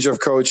percentage of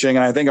coaching.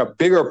 And I think a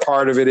bigger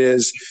part of it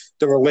is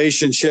the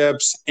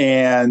relationships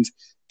and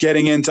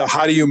getting into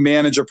how do you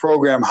manage a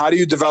program? How do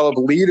you develop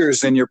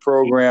leaders in your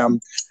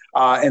program?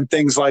 And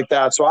things like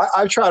that. So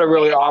I try to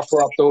really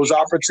offer up those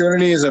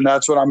opportunities, and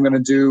that's what I'm going to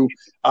do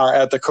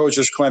at the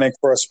Coaches Clinic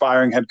for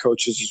aspiring head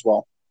coaches as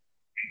well.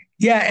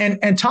 Yeah,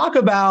 and talk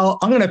about,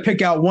 I'm going to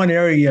pick out one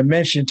area you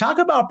mentioned. Talk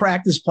about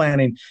practice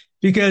planning,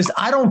 because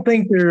I don't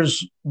think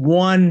there's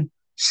one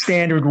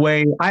standard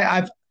way.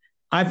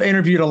 I've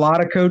interviewed a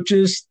lot of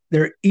coaches.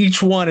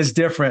 Each one is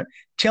different.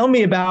 Tell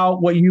me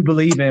about what you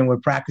believe in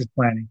with practice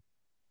planning.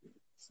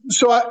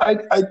 So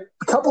a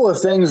couple of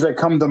things that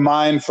come to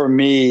mind for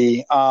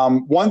me.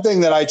 One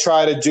thing that I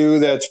try to do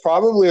that's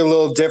probably a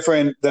little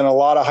different than a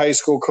lot of high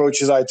school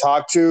coaches I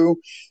talk to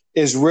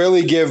is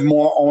really give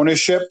more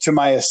ownership to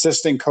my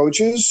assistant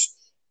coaches.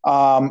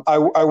 I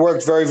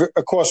worked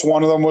of course,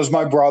 one of them was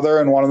my brother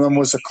and one of them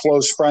was a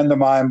close friend of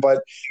mine,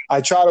 but I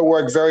try to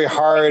work very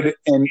hard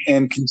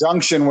in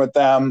conjunction with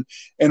them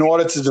in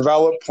order to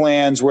develop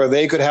plans where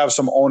they could have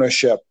some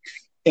ownership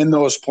in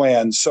those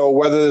plans. So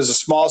whether there's a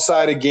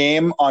small-sided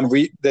game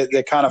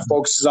that kind of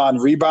focuses on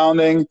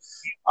rebounding,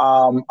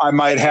 I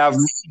might have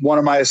one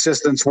of my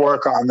assistants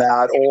work on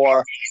that,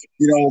 or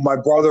my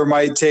brother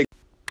might take.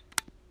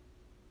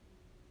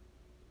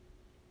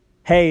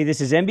 Hey, this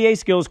is NBA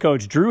skills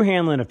coach Drew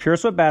Hanlon of Pure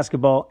Sweat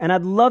Basketball, and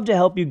I'd love to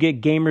help you get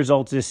game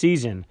results this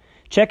season.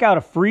 Check out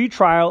a free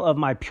trial of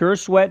my Pure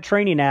Sweat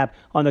training app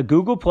on the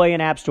Google Play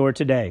and App Store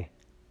today.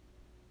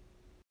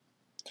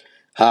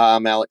 Hi,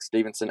 I'm Alex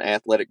Stevenson,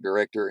 Athletic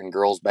Director and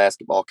Girls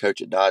Basketball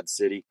Coach at Dodge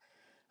City.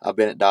 I've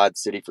been at Dodge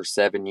City for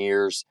 7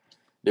 years.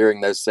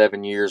 During those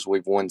 7 years,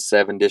 we've won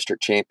 7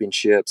 district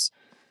championships,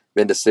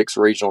 been to 6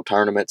 regional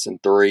tournaments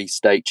and 3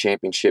 state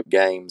championship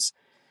games.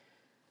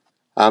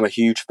 I'm a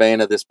huge fan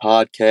of this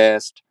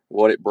podcast,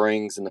 what it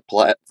brings, and the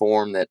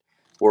platform that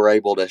we're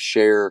able to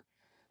share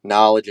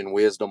knowledge and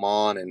wisdom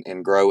on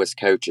and grow as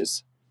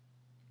coaches.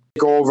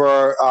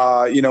 Over,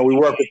 we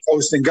work with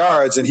posting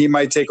guards, and he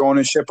might take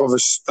ownership of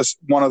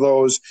one of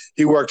those.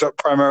 He worked up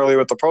primarily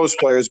with the post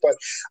players, but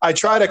I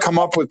try to come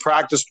up with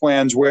practice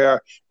plans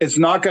where it's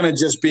not going to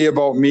just be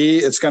about me.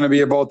 It's going to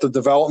be about the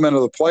development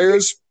of the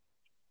players,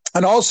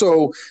 and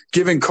also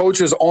giving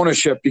coaches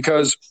ownership,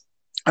 because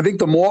I think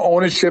the more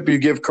ownership you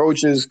give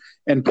coaches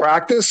in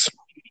practice,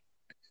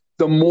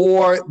 the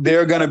more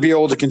they're going to be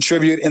able to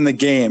contribute in the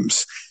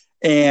games.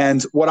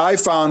 And what I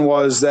found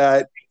was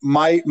that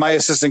my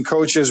assistant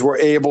coaches were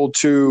able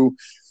to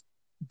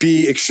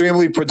be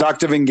extremely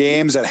productive in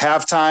games. At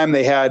halftime,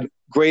 they had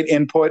great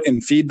input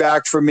and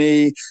feedback for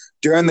me.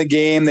 During the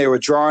game, they were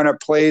drawing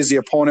up plays the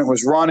opponent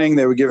was running.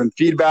 They were giving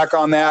feedback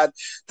on that.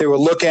 They were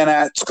looking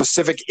at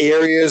specific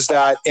areas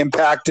that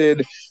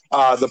impacted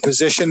the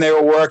position they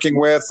were working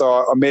with,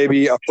 or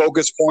maybe a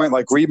focus point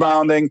like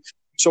rebounding.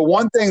 So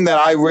one thing that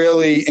I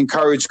really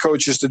encourage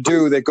coaches to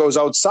do that goes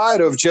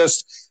outside of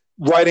just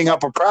writing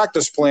up a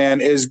practice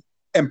plan is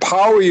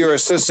empower your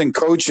assistant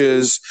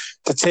coaches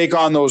to take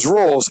on those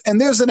roles.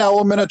 And there's an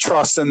element of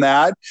trust in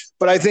that,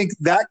 but I think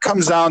that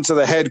comes down to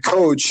the head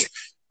coach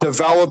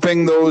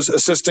developing those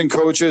assistant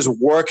coaches,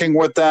 working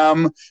with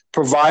them,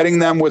 providing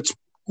them with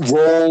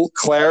role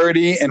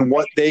clarity and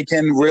what they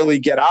can really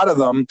get out of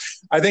them.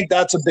 I think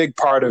that's a big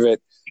part of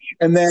it.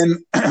 And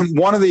then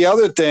one of the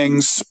other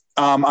things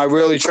I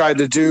really tried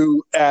to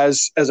do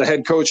as a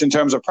head coach in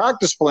terms of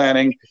practice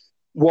planning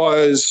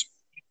was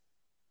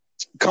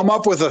come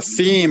up with a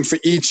theme for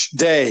each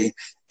day.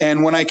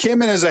 And when I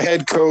came in as a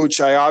head coach,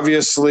 I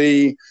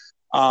obviously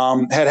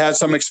had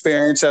some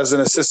experience as an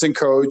assistant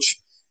coach.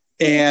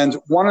 And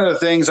one of the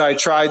things I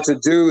tried to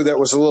do that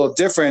was a little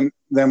different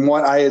than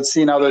what I had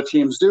seen other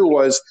teams do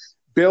was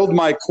build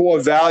my core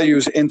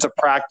values into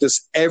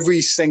practice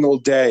every single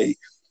day.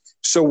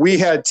 So we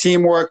had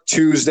teamwork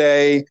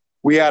Tuesday,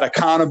 we had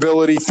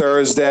accountability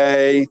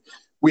Thursday,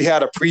 we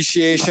had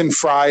appreciation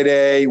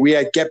Friday, we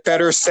had get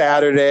better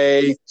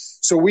Saturday.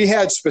 So we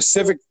had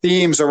specific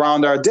themes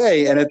around our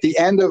day. And at the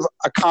end of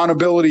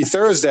accountability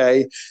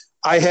Thursday,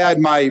 I had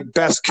my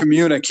best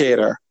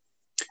communicator.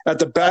 at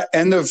the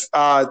end of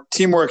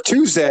Teamwork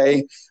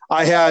Tuesday,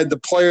 I had the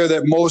player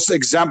that most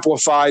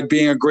exemplified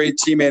being a great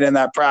teammate in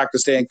that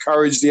practice. They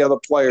encouraged the other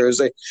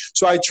players.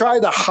 So I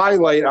tried to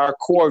highlight our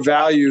core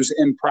values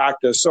in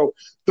practice. So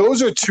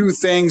those are two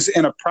things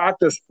in a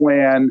practice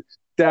plan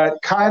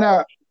that kind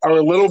of are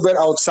a little bit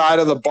outside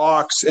of the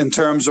box in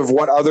terms of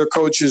what other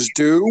coaches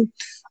do.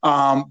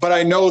 But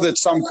I know that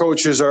some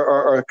coaches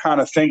are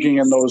kind of thinking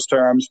in those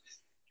terms.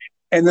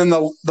 And then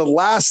the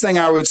last thing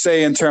I would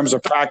say in terms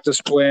of practice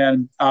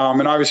plan,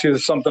 and obviously this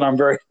is something I'm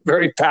very,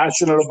 very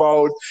passionate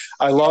about.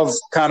 I love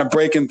kind of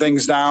breaking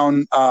things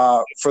down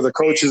for the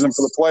coaches and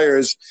for the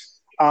players.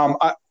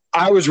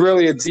 I was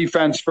really a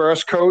defense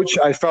first coach.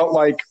 I felt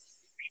like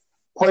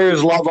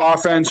players love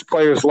offense,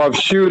 players love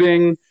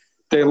shooting.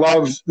 They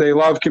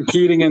love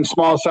competing in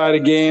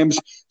small-sided games.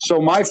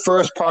 So my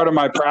first part of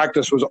my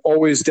practice was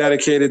always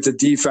dedicated to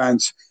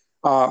defense.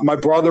 My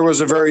brother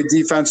was a very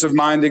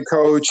defensive-minded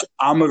coach.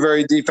 I'm a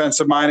very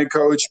defensive-minded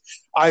coach.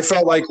 I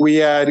felt like we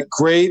had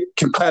great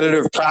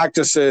competitive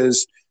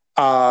practices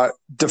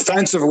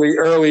defensively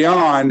early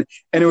on,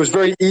 and it was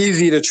very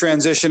easy to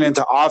transition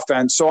into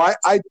offense. So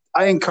I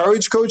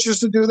encourage coaches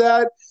to do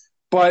that,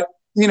 but,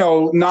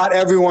 not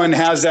everyone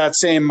has that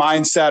same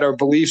mindset or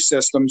belief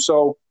system.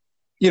 So,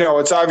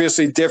 it's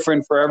obviously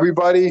different for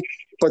everybody,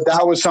 but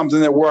that was something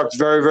that worked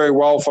very, very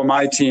well for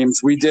my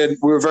teams. We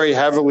were very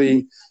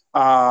heavily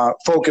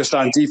focused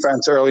on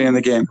defense early in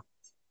the game.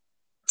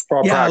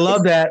 Yeah, I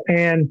love that.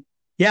 And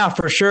yeah,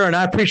 for sure. And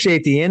I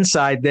appreciate the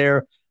insight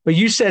there. But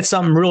you said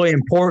something really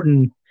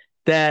important,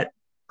 that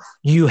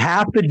you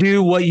have to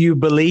do what you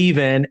believe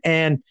in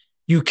and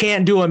you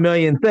can't do a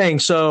million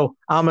things. So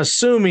I'm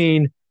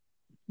assuming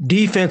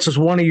defense is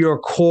one of your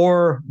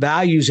core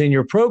values in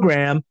your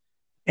program.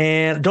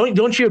 And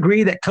don't you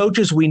agree that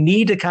coaches, we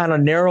need to kind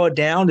of narrow it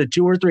down to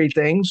 2 or 3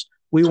 things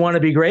we want to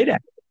be great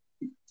at?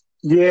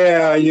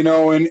 Yeah,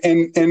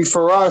 and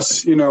for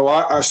us,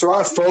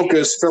 our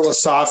focus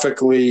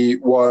philosophically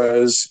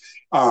was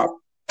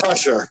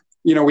pressure.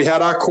 We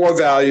had our core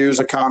values: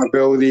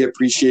 accountability,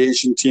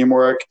 appreciation,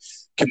 teamwork,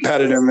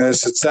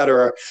 competitiveness,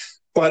 etc.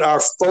 But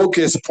our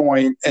focus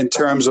point in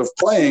terms of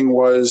playing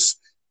was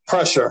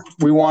pressure.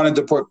 We wanted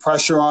to put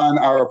pressure on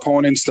our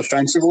opponents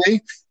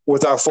defensively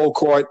with our full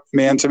court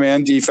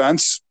man-to-man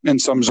defense and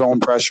some zone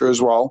pressure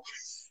as well.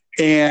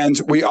 And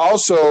we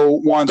also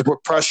wanted to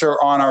put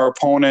pressure on our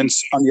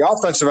opponents on the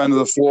offensive end of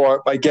the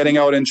floor by getting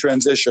out in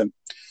transition.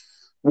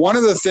 One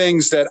of the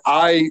things that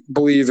I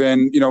believe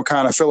in,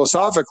 kind of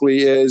philosophically,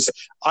 is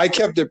I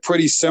kept it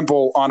pretty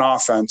simple on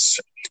offense.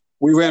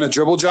 We ran a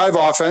dribble drive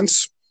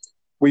offense.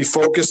 We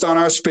focused on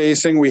our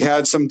spacing. We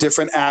had some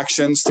different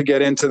actions to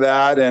get into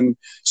that and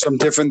some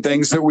different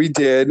things that we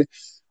did.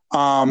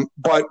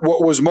 But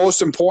what was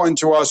most important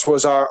to us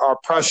was our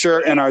pressure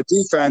and our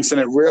defense, and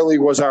it really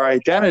was our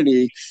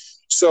identity.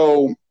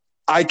 So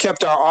I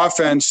kept our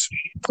offense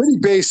pretty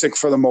basic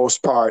for the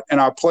most part, and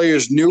our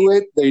players knew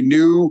it. They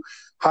knew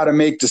how to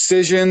make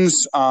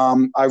decisions.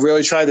 I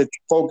really tried to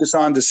focus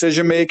on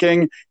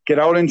decision-making, get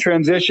out in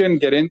transition,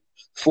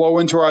 flow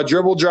into our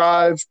dribble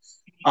drive,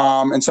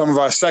 and some of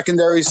our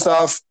secondary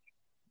stuff.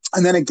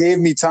 And then it gave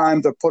me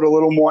time to put a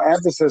little more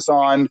emphasis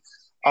on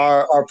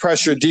our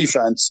pressure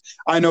defense.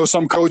 I know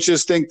some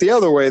coaches think the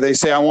other way. They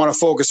say, I want to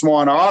focus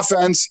more on our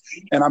offense,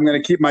 and I'm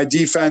going to keep my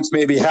defense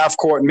maybe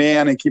half-court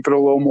man and keep it a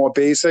little more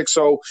basic.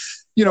 So,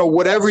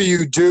 whatever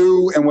you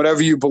do and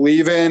whatever you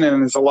believe in,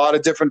 and there's a lot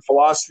of different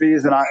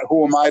philosophies, and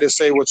who am I to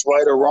say what's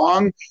right or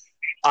wrong?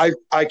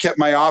 I kept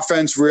my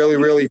offense really,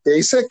 really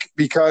basic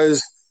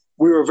because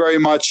we were very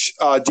much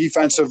a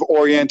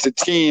defensive-oriented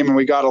team, and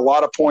we got a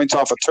lot of points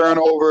off of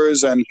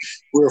turnovers, and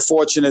we were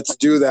fortunate to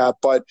do that.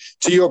 But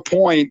to your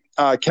point,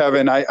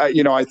 Kevin,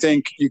 I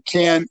think you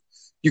can't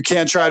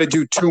try to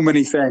do too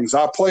many things.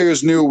 Our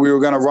players knew we were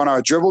going to run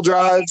our dribble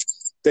drive.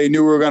 They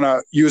knew we were going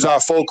to use our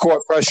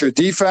full-court pressure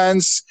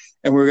defense,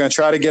 and we were going to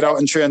try to get out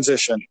in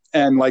transition.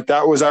 And,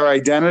 that was our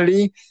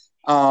identity.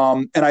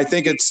 And I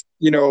think it's,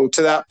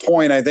 to that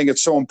point, I think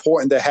it's so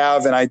important to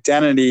have an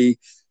identity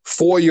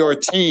for your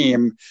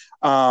team.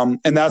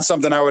 And that's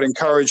something I would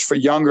encourage for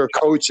younger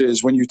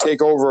coaches. When you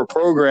take over a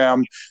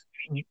program,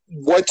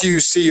 what do you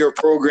see your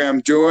program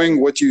doing?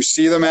 What do you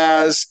see them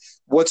as?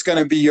 What's going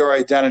to be your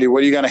identity?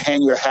 What are you going to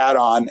hang your hat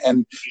on?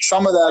 And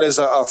some of that is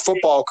a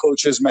football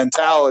coach's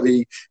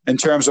mentality in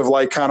terms of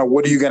kind of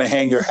what are you going to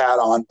hang your hat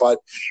on? But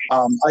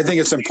I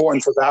think it's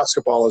important for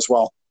basketball as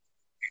well.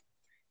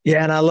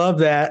 Yeah, and I love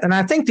that. And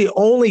I think the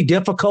only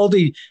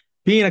difficulty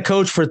being a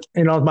coach for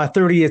my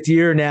 30th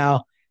year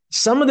now,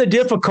 some of the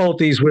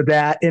difficulties with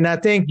that, and I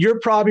think you're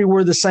probably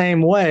were the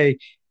same way,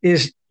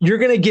 is you're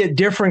going to get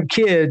different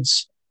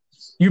kids.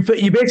 You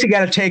basically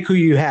got to take who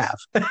you have.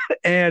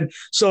 And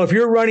so if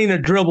you're running a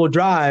dribble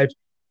drive,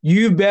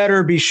 you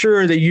better be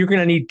sure that you're going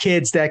to need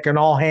kids that can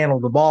all handle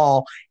the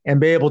ball and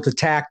be able to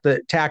tack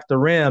the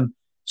rim.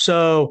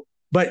 So,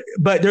 but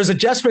there's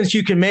adjustments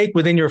you can make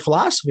within your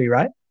philosophy,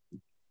 right?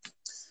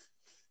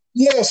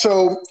 Yeah.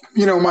 So,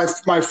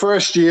 my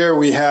first year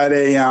we had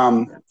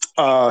a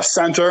a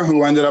center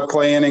who ended up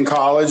playing in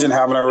college and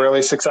having a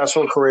really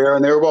successful career.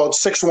 And they were about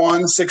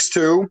 6'1",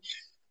 6'2",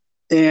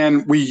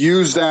 and we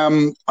used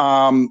them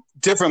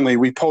differently.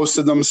 We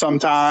posted them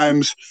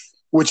sometimes,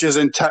 which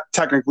isn't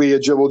technically a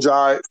dribble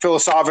drive.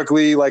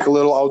 Philosophically, like a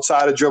little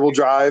outside of dribble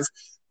drive.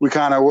 We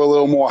kind of were a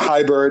little more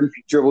hybrid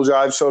dribble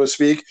drive, so to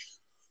speak.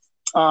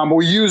 But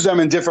we use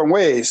them in different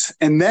ways.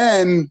 And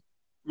then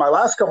my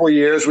last couple of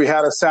years, we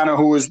had a center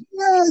who was,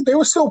 they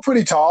were still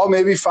pretty tall,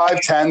 maybe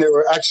 5'10". They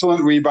were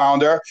excellent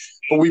rebounder,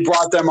 but we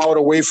brought them out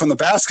away from the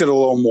basket a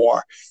little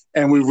more.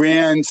 And we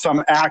ran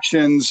some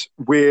actions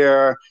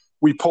where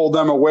we pulled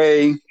them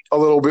away a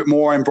little bit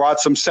more and brought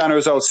some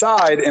centers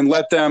outside and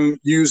let them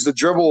use the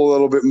dribble a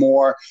little bit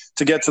more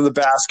to get to the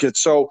basket.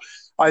 So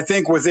I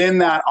think within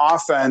that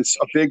offense,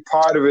 a big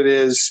part of it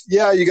is,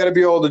 you got to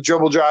be able to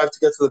dribble drive to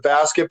get to the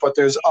basket, but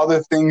there's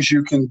other things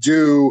you can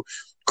do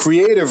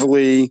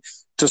creatively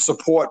to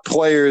support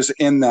players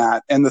in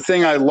that. And the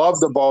thing I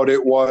loved about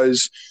it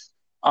was,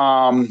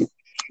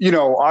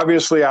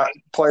 obviously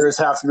players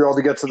have to be able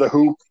to get to the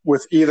hoop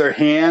with either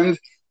hand,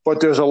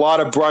 but there's a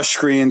lot of brush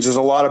screens. There's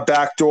a lot of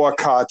backdoor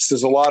cuts.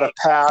 There's a lot of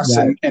pass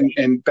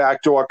and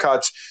backdoor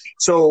cuts.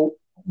 So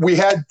we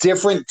had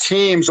different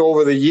teams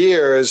over the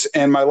years.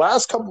 And my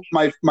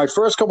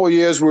first couple of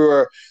years, we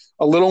were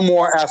a little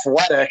more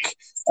athletic.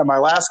 And my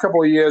last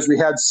couple of years, we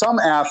had some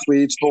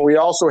athletes, but we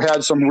also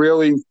had some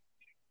really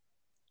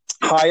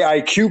high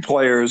IQ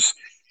players.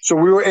 So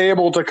we were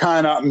able to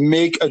kind of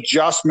make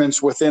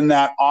adjustments within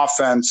that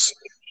offense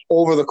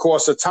over the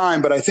course of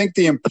time. But I think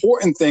the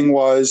important thing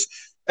was,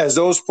 as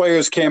those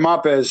players came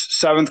up as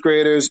seventh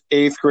graders,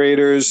 eighth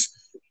graders,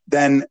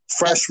 then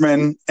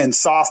freshmen and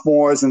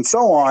sophomores and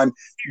so on,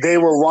 they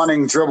were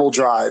running dribble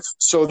drive.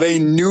 So they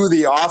knew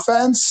the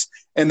offense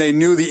and they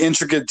knew the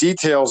intricate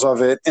details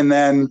of it. And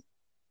then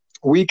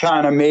we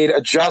kind of made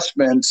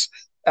adjustments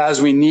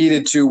as we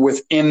needed to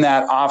within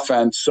that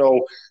offense.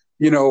 So,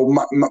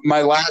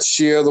 my last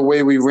year, the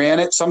way we ran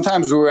it,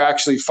 sometimes we were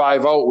actually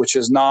 5-out, which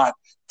is not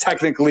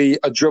technically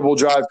a dribble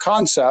drive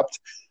concept,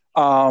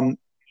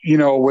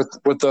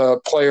 with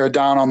the player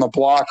down on the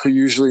block who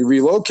usually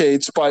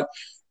relocates. But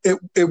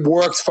it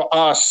worked for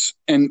us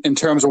in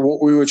terms of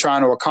what we were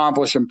trying to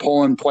accomplish and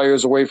pulling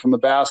players away from the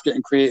basket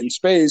and creating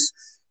space,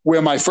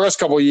 where my first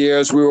couple of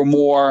years, we were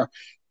more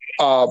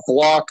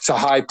block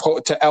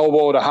to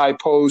elbow to high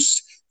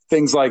post,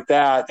 things like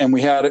that. And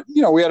we had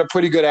a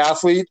pretty good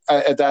athlete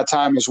at that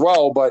time as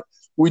well, but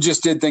we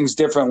just did things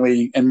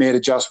differently and made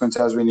adjustments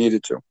as we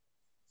needed to.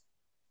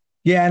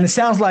 Yeah. And it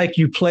sounds like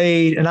you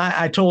played, and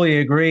I totally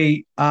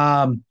agree,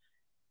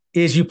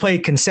 is you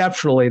played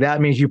conceptually.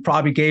 That means you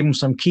probably gave them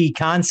some key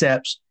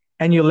concepts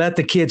and you let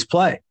the kids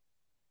play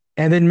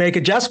and then make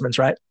adjustments,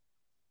 right?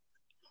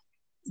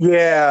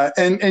 Yeah.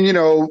 And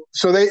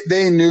so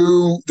they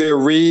knew their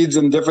reads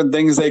and different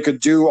things they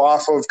could do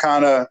off of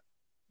kind of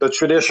the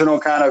traditional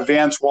kind of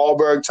Vance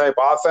Wahlberg type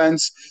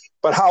offense,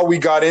 but how we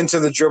got into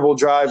the dribble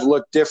drive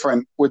looked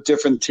different with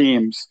different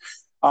teams.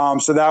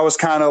 So that was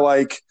kind of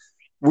like,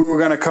 we were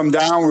going to come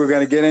down, we were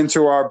going to get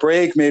into our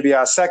break, maybe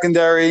our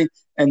secondary,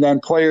 and then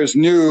players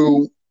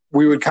knew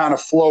we would kind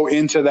of flow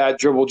into that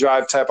dribble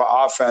drive type of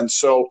offense.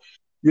 So,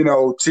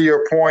 to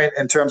your point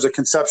in terms of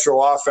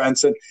conceptual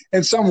offense, and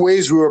in some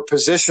ways we were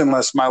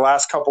positionless my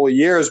last couple of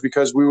years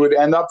because we would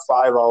end up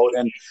 5-out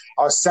and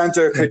our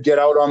center could get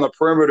out on the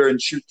perimeter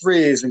and shoot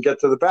threes and get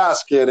to the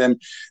basket.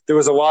 And there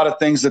was a lot of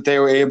things that they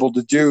were able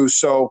to do.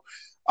 So,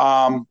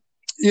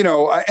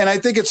 and I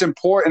think it's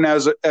important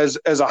as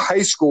a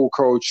high school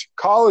coach.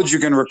 College, you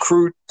can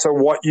recruit to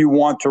what you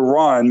want to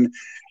run.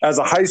 As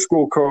a high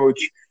school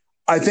coach,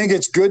 I think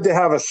it's good to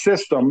have a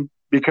system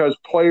because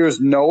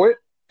players know it.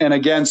 And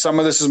again, some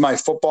of this is my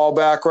football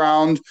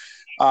background.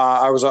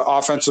 I was an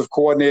offensive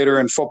coordinator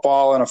in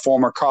football and a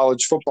former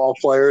college football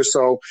player.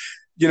 So,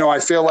 I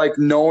feel like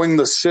knowing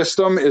the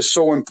system is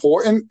so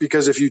important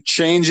because if you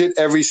change it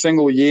every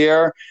single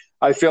year,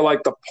 I feel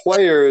like the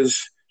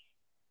players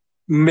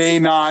may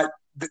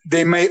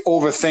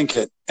overthink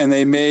it and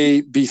they may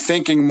be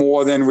thinking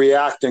more than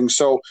reacting.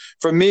 So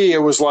for me, it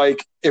was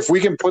like, if we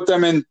can put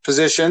them in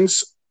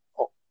positions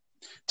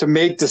to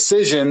make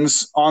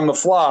decisions on the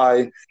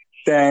fly,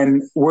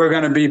 then we're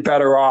going to be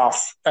better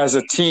off as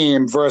a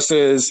team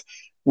versus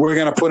we're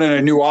going to put in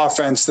a new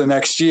offense the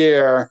next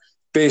year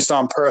based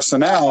on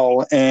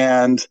personnel.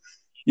 And,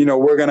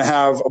 we're going to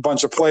have a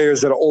bunch of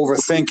players that are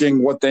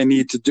overthinking what they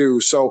need to do.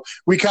 So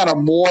we kind of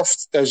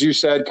morphed, as you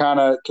said, kind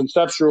of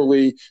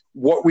conceptually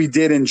what we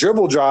did in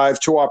dribble drive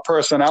to our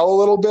personnel a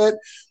little bit.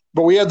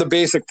 But we had the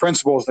basic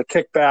principles, the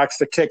kickbacks,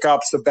 the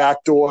kickups, the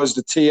backdoors,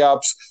 the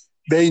tee-ups.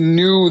 They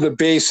knew the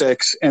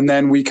basics, and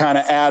then we kind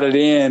of added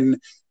in.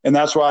 And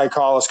that's why I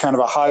call us kind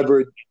of a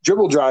hybrid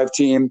dribble drive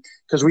team,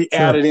 because we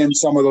added in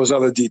some of those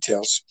other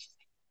details.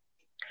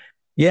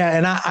 Yeah,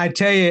 and I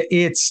tell you,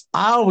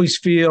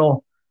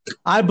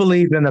 I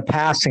believe in the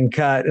passing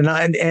cut,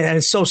 and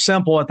it's so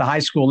simple at the high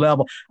school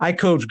level. I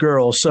coach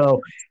girls, so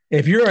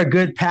if you're a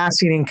good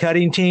passing and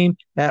cutting team,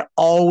 that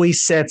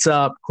always sets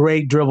up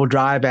great dribble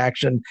drive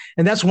action.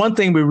 And that's one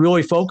thing we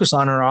really focus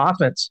on in our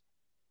offense.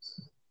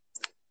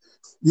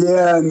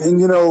 Yeah, and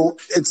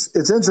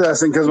it's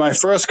interesting because my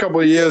first couple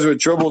of years with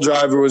Dribble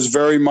Drive, it was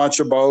very much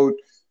about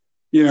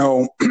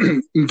getting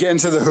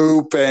to the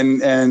hoop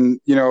and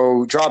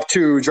drop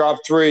two, drop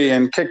three,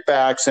 and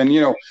kickbacks, and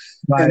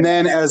Right. and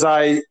then as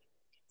I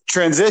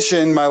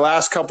transitioned my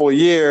last couple of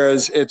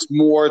years, it's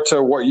more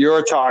to what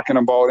you're talking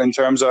about in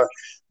terms of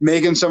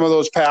making some of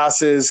those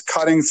passes,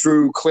 cutting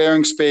through,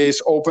 clearing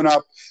space, open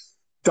up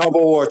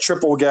double or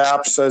triple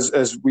gaps,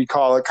 as we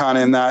call it, kind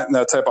of in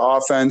that type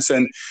of offense,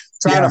 and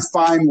trying to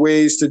find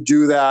ways to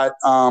do that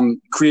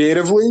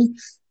creatively.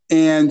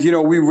 And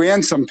we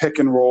ran some pick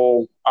and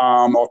roll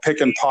or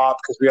pick and pop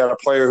because we had a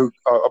player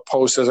a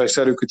post, as I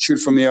said, who could shoot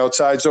from the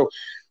outside. So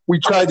we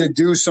tried to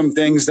do some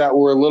things that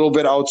were a little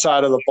bit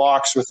outside of the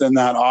box within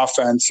that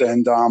offense,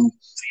 and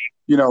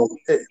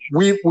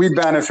we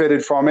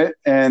benefited from it,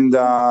 and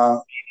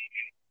but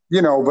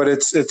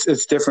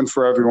it's different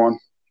for everyone.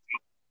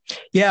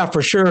 Yeah,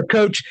 for sure,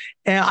 Coach.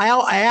 And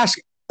I ask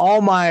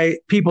all my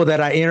people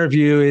that I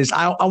interview is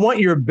I want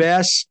your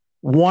best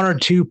 1 or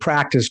 2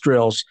 practice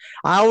drills.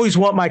 I always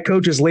want my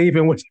coaches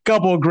leaving with a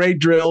couple of great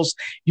drills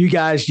you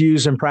guys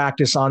use and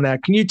practice on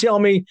that. Can you tell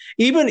me,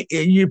 even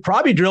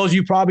drills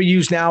you probably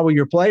use now with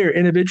your player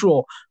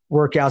individual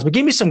workouts, but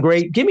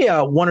give me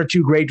a 1 or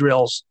 2 great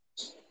drills.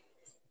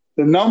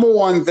 The number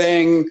one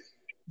thing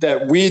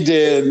that we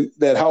did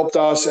that helped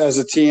us as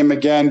a team,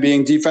 again,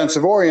 being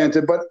defensive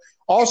oriented, but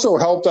also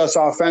helped us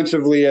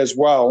offensively as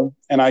well,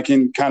 and I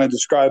can kind of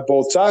describe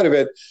both sides of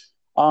it.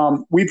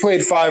 We played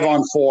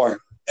 5-on-4.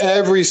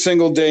 Every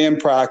single day in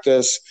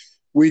practice,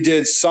 we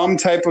did some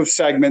type of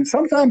segment,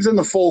 sometimes in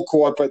the full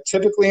court, but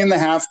typically in the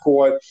half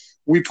court,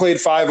 we played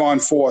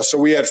 5-on-4. So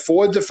we had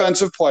 4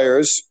 defensive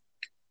players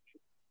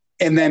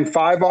and then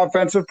 5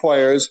 offensive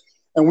players.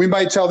 And we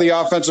might tell the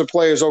offensive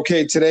players,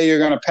 okay, today you're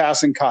going to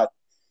pass and cut.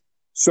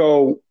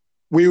 So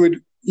we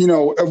would,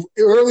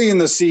 early in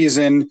the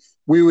season,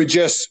 we would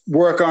just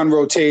work on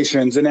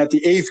rotations. And at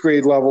the 8th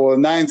grade level or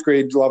 9th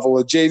grade level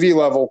or JV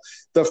level,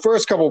 the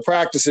first couple of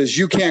practices,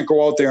 you can't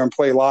go out there and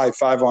play live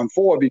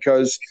 5-on-4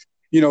 because,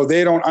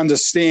 they don't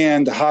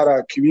understand how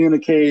to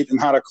communicate and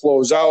how to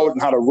close out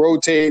and how to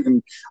rotate.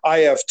 And I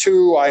have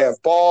 2, I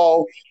have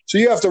ball. So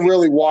you have to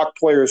really walk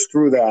players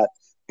through that.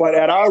 But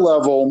at our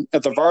level,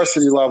 at the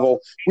varsity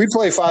level, we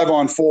play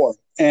 5-on-4.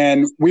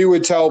 And we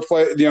would tell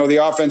the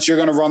offense, you're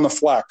going to run the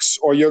flex,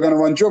 or you're going to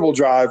run dribble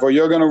drive, or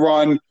you're going to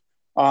run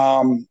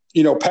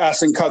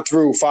pass and cut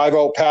through,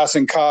 5-0 pass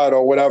and cut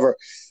or whatever.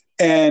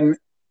 And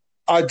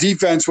our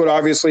defense would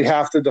obviously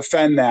have to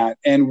defend that.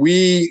 And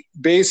we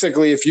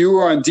basically, if you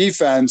were on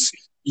defense,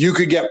 you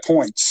could get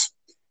points.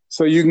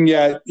 So you can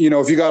get,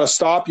 if you got a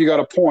stop, you got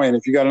a point.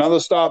 If you got another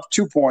stop,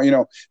 2 points,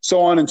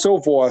 so on and so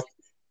forth.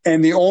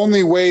 And the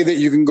only way that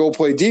you can go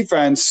play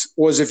defense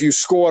was if you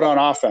scored on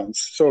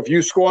offense. So if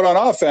you scored on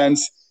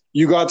offense,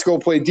 you got to go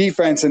play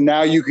defense, and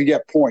now you could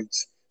get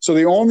points. So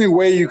the only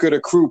way you could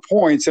accrue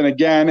points, and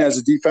again, as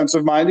a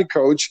defensive-minded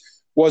coach,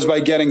 was by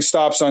getting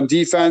stops on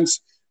defense.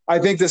 I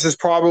think this is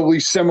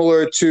probably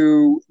similar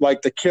to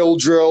like the kill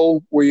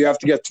drill where you have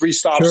to get 3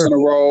 stops in a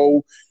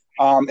row.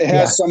 It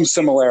has some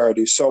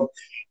similarities. So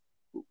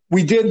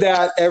we did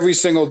that every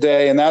single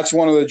day, and that's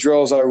one of the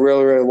drills I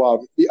really, really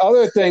love. The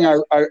other thing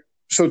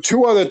so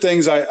 2 other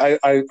things I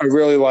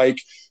really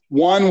like.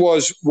 One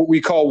was what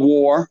we call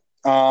war.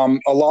 A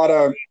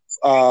lot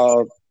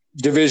of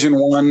Division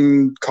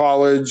I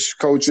college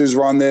coaches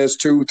run this,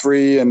 2,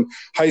 3, and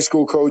high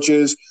school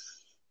coaches.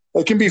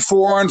 It can be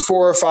 4-on-4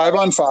 or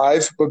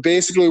 5-on-5, but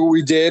basically what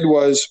we did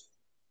was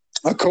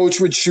a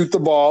coach would shoot the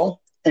ball,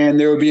 and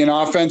there would be an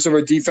offensive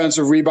or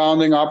defensive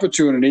rebounding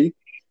opportunity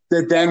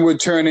that then would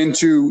turn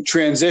into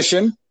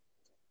transition.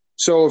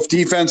 So if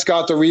defense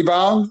got the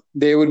rebound,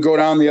 they would go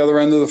down the other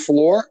end of the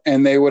floor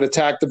and they would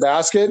attack the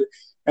basket,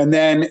 and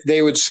then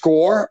they would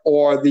score,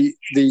 or the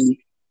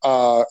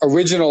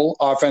original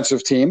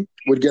offensive team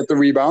would get the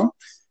rebound,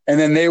 and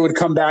then they would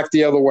come back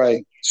the other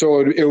way.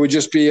 So it would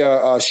just be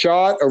a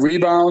shot, a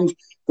rebound,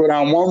 go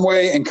down one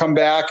way and come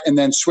back, and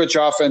then switch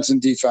offense and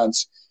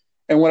defense.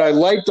 And what I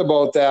liked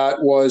about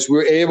that was we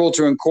were able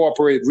to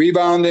incorporate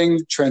rebounding,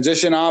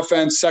 transition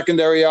offense,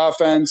 secondary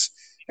offense,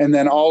 and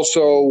then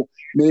also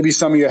maybe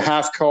some of your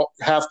half-court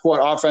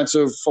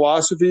offensive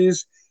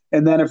philosophies.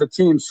 And then if a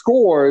team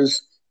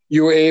scores,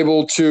 you were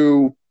able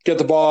to get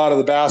the ball out of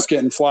the basket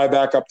and fly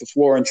back up the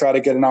floor and try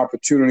to get an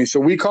opportunity. So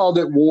we called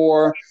it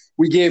war.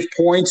 We gave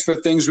points for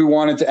things we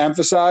wanted to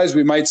emphasize.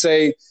 We might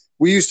say,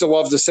 we used to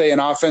love to say an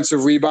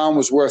offensive rebound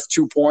was worth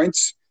 2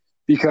 points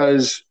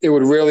because it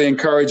would really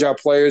encourage our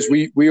players.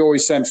 We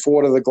always sent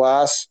 4 to the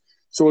glass.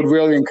 So it would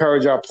really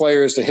encourage our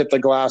players to hit the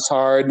glass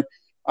hard,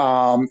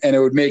 and it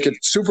would make it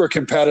super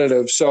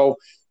competitive. So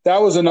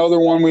that was another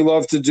one we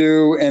love to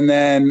do. And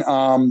then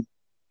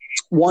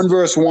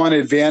 1-versus-1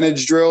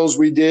 advantage drills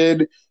we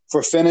did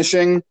for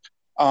finishing,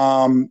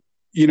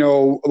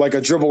 like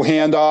a dribble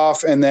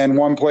handoff, and then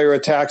one player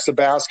attacks the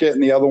basket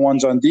and the other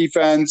one's on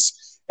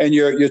defense, and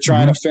you're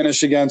trying to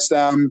finish against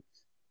them.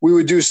 we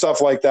would do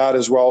stuff like that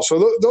as well.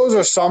 So those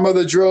are some of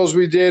the drills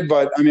we did.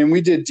 But, I mean, we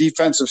did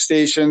defensive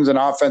stations and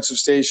offensive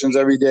stations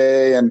every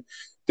day, and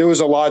there was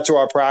a lot to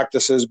our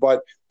practices.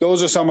 But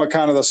those are some of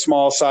kind of the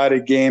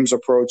small-sided games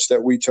approach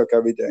that we took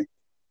every day.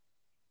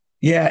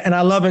 Yeah, and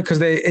I love it because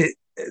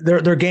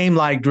they're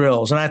game-like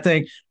drills. And I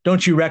think,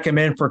 don't you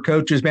recommend for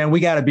coaches, man, we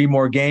got to be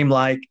more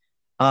game-like.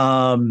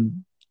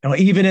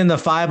 Even in the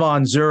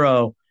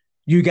 5-on-0,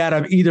 you got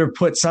to either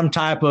put some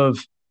type of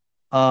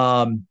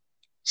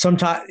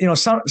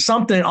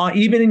something on,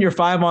 even in your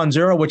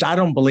 5-on-0, which I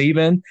don't believe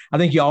in. I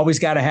think you always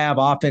got to have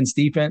offense,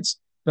 defense,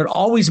 but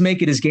always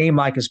make it as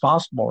game-like as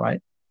possible,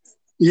 right?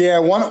 Yeah,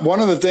 one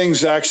of the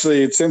things,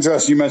 actually, it's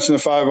interesting you mentioned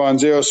the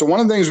 5-on-0. So one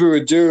of the things we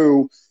would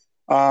do,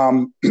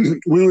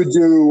 we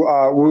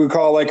would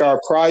call like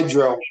our pride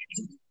drill.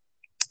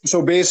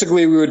 So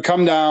basically we would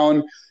come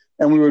down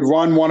and we would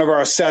run one of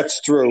our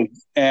sets through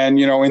and,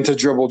 into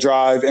dribble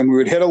drive, and we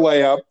would hit a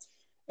layup,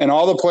 and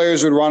all the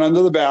players would run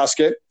under the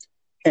basket,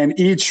 and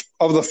each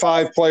of the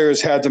 5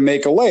 players had to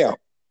make a layup.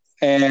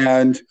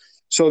 And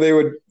so they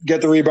would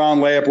get the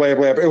rebound,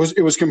 layup.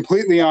 It was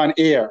completely on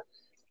air.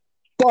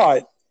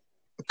 But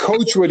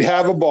coach would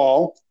have a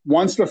ball.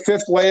 Once the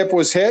 5th layup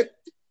was hit,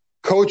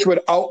 coach would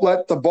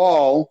outlet the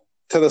ball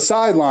to the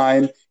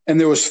sideline, and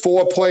there was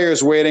 4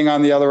 players waiting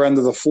on the other end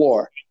of the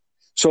floor.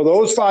 So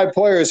those 5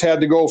 players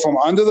had to go from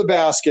under the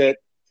basket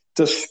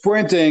to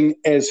sprinting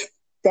as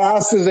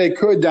fast as they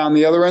could down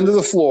the other end of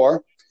the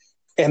floor,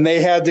 and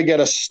they had to get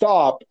a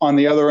stop on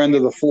the other end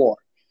of the floor.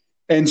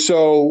 And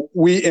so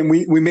we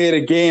made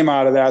a game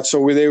out of that.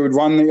 So they would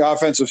run the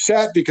offensive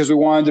set because we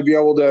wanted to be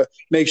able to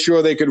make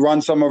sure they could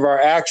run some of our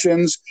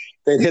actions.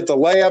 They'd hit the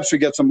layups, we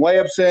get some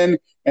layups in,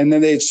 and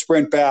then they'd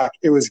sprint back.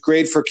 It was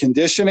great for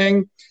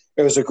conditioning.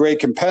 It was a great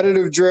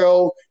competitive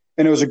drill,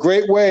 and it was a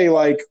great way.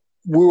 Like,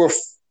 we were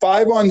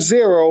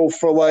 5-on-0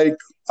 for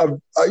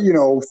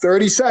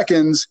 30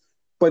 seconds,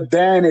 but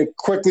then it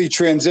quickly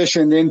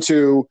transitioned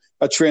into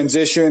a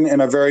transition and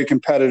a very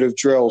competitive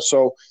drill.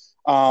 So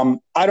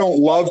I don't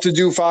love to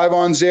do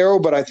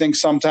 5-on-0, but I think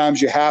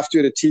sometimes you have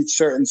to teach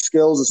certain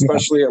skills,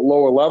 especially at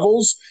lower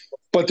levels.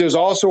 But there's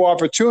also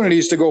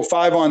opportunities to go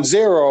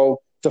 5-on-0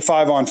 to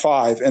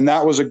 5-on-5. And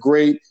that was a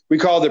great, we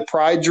called it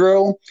pride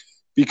drill,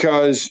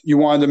 because you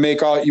wanted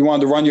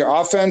to run your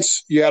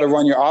offense. You had to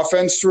run your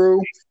offense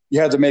through. You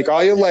had to make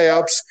all your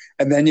layups,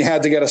 and then you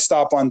had to get a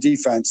stop on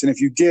defense. And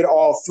if you did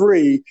all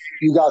 3,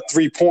 you got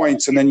 3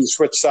 points, and then you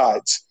switch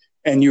sides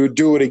and you would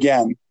do it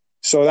again.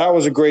 So that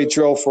was a great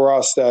drill for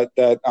us that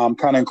kind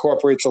of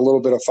incorporates a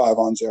little bit of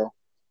 5-on-0.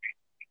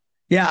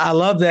 Yeah, I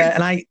love that.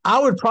 And I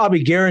would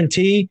probably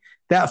guarantee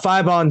that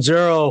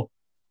 5-on-0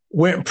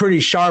 went pretty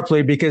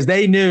sharply, because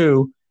they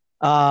knew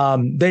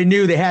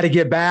they had to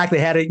get back. They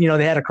had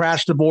to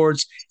crash the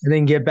boards and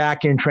then get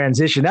back in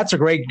transition. That's a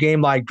great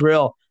game-like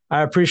drill.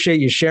 I appreciate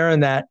you sharing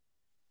that.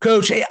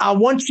 Coach, hey, I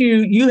want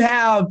you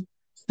have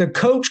the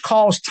Coach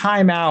Calls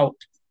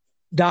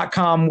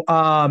Timeout.com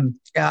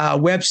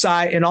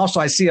website, and also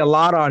I see a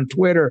lot on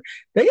Twitter.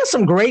 They got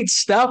some great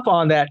stuff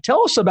on that.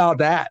 Tell us about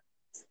that.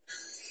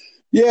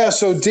 Yeah,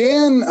 so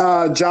Dan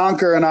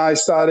Jonker and I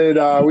started,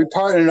 we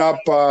partnered up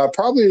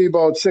probably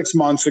about 6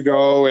 months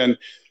ago, and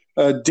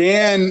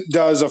Dan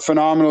does a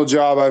phenomenal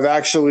job. I've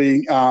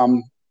actually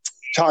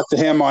talked to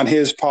him on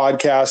his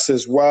podcast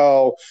as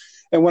well.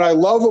 And what I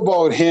love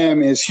about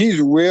him is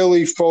he's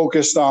really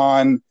focused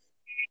on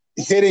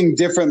hitting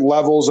different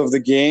levels of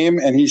the game,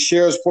 and he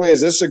shares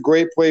plays. This is a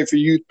great play for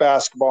youth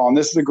basketball, and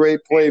this is a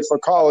great play for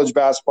college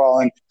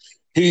basketball. And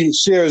he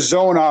shares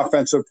zone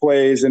offensive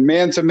plays and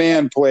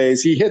man-to-man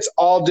plays. He hits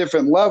all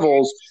different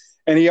levels.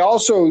 And he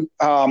also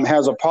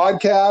has a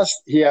podcast.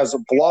 He has a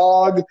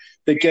blog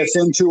that gets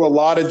into a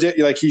lot of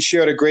like he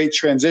shared a great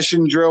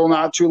transition drill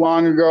not too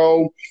long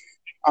ago.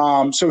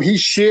 So he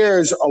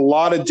shares a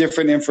lot of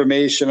different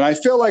information. And I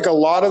feel like a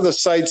lot of the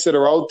sites that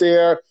are out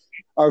there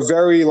are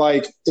very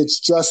it's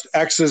just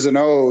X's and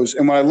O's.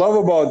 And what I love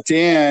about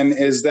Dan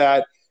is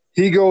that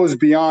he goes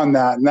beyond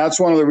that. And that's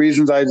one of the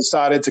reasons I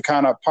decided to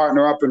kind of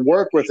partner up and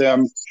work with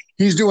him.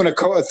 He's doing a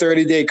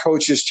 30-day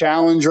coaches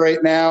challenge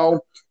right now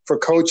for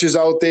coaches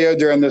out there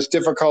during this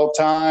difficult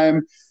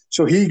time.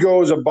 So he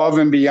goes above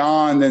and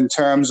beyond in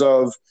terms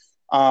of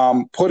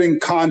putting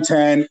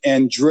content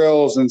and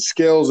drills and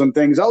skills and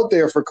things out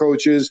there for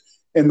coaches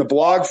in the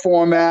blog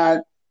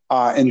format,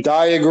 in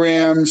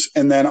diagrams,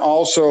 and then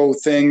also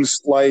things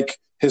like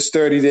his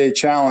 30-day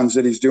challenge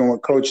that he's doing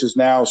with coaches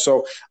now.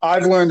 So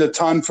I've learned a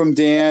ton from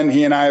Dan.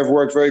 He and I have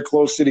worked very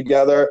closely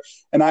together,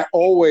 and I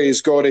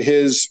always go to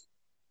his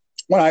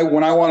when I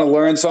want to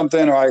learn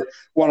something or I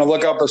want to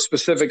look up a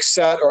specific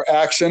set or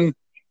action.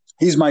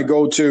 He's my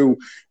go-to,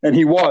 and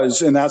he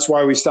was, and that's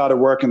why we started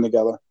working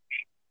together.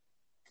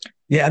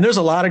 Yeah, and there's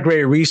a lot of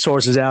great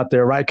resources out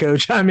there, right,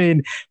 Coach? I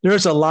mean,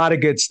 there's a lot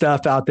of good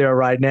stuff out there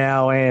right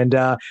now, and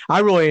I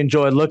really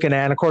enjoyed looking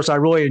at it. And, of course, I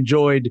really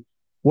enjoyed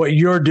what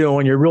you're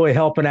doing. You're really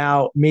helping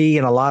out me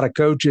and a lot of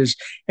coaches.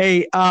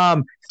 Hey,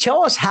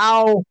 tell us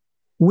how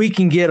we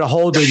can get a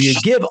hold of you.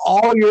 Give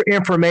all your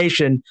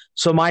information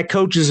so my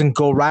coaches can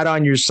go right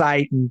on your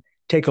site and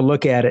take a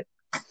look at it?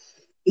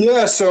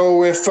 Yeah,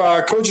 so if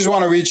coaches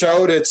want to reach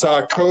out, it's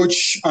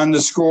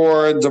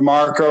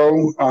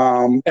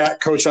Coach_DeMarco,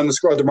 at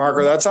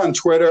Coach_DeMarco. That's on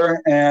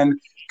Twitter, and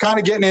kind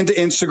of getting into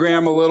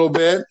Instagram a little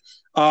bit.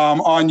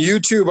 On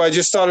YouTube, I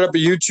just started up a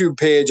YouTube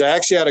page. I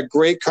actually had a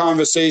great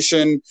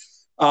conversation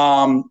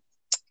on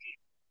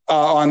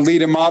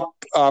Lead 'Em Up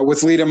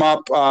with Lead 'Em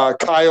Up,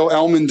 Kyle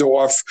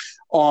Elmendorf,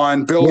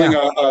 on building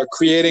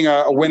creating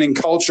a winning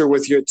culture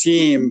with your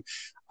team.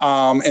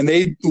 And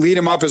they Lead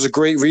 'Em Up is a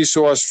great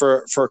resource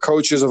for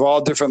coaches of all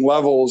different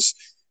levels.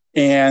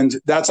 And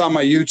that's on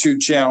my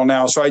YouTube channel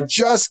now. So I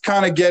just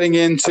kind of getting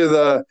into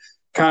the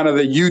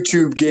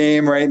YouTube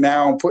game right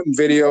now and putting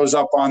videos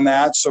up on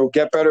that. So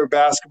Get Better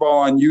Basketball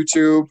on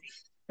YouTube.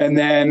 And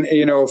then,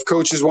 if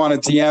coaches want to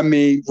DM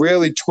me,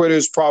 really Twitter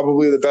is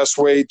probably the best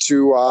way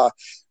to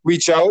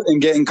reach out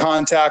and get in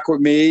contact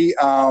with me.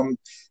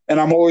 And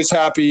I'm always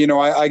happy.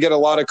 I get a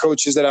lot of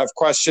coaches that have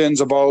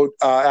questions about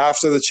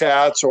after the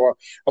chats or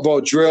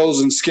about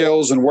drills and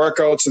skills and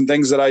workouts and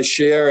things that I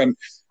share. And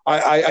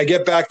I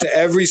get back to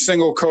every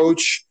single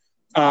coach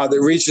that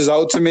reaches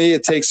out to me.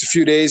 It takes a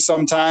few days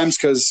sometimes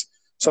because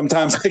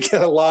sometimes I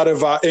get a lot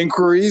of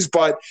inquiries,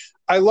 but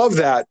I love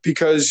that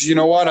because you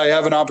know what? I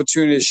have an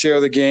opportunity to share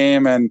the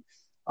game, and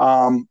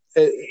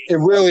it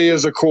really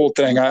is a cool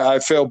thing. I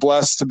feel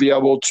blessed to be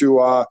able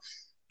to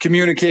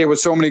communicate with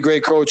so many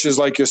great coaches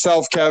like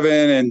yourself,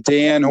 Kevin, and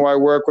Dan, who I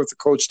work with, the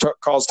Coach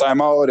Calls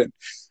Timeout, and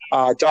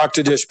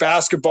Dr. Dish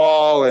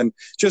Basketball, and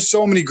just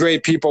so many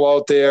great people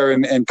out there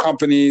and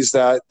companies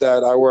that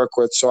I work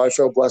with. So I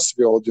feel blessed to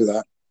be able to do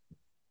that.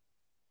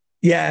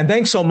 Yeah, and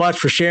thanks so much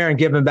for sharing,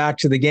 giving back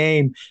to the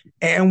game.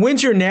 And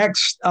when's your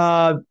next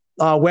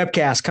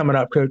webcast coming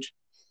up, Coach?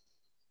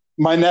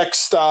 My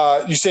next,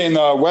 you saying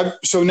the web?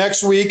 So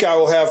next week I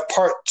will have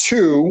part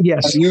 2 on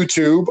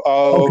YouTube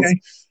of.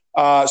 Okay.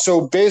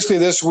 So basically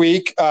this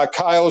week,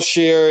 Kyle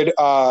shared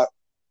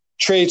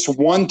traits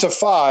 1 to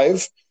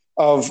 5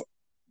 of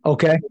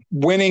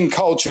winning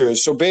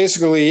cultures. So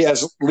basically,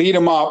 as Lead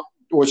 'Em Up,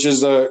 which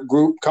is the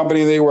group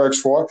company that he works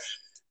for,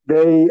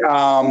 they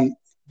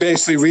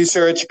basically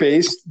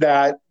research-based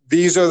that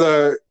these are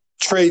the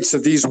traits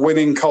that these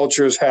winning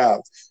cultures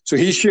have. So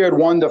he shared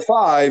 1 to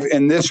 5,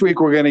 and this week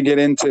we're going to get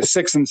into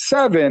 6 and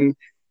 7.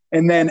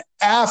 And then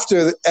at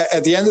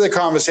the end of the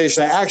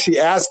conversation, I actually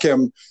asked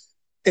him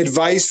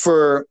advice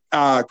for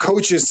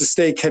coaches to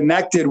stay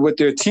connected with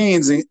their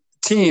teams and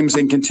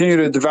continue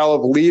to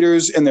develop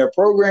leaders in their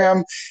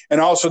program and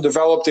also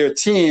develop their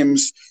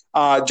teams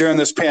during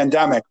this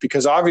pandemic,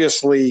 because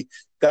obviously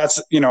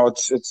that's,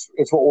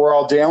 it's what we're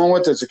all dealing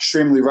with. It's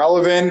extremely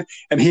relevant.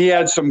 And he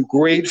had some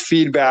great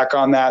feedback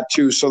on that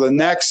too. So the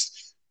next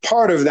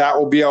part of that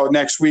will be out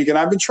next week. And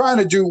I've been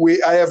trying to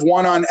I have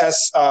one on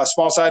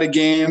small-sided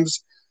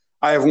games.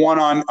 I have one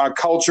on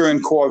culture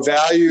and core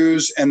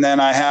values, and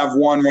then I have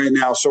one right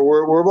now. So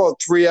we're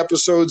about 3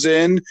 episodes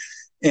in,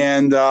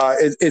 and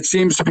it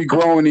seems to be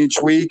growing each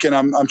week. And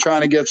I'm trying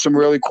to get some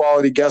really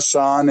quality guests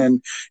on,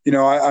 and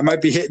I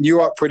might be hitting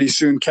you up pretty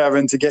soon,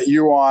 Kevin, to get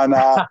you on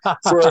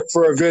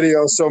for a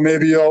video. So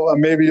maybe you'll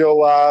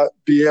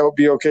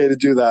be okay to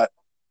do that.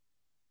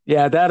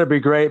 Yeah, that'd be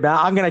great.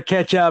 I'm going to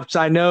catch up.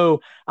 So I know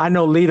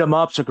Lead 'Em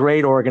Up's a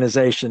great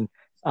organization.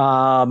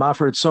 I've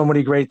heard so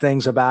many great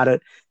things about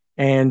it.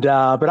 And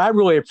but I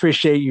really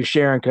appreciate you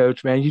sharing,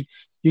 Coach, man.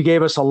 You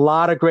gave us a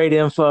lot of great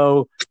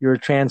info. You're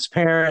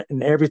transparent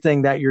in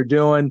everything that you're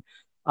doing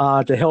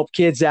to help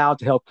kids out,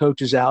 to help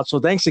coaches out. So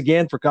thanks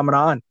again for coming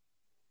on.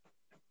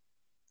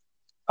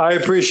 I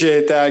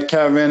appreciate that,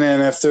 Kevin.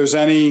 And if there's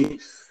any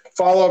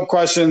follow-up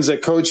questions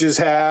that coaches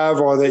have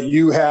or that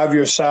you have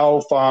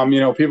yourself,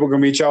 people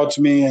can reach out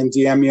to me and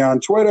DM me on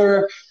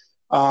Twitter.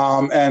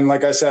 And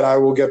like I said, I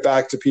will get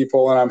back to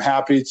people, and I'm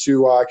happy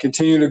to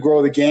continue to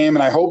grow the game.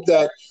 And I hope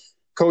that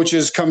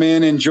coaches come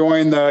in and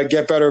join the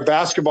Get Better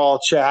Basketball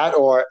chat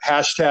or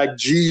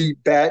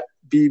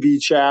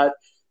 #GBetBB chat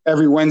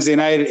every Wednesday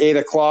night at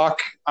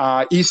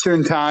 8:00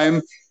 Eastern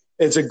time.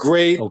 It's a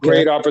great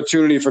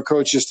opportunity for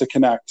coaches to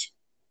connect.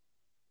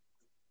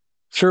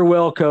 Sure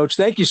will, Coach.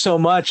 Thank you so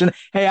much. And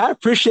hey, I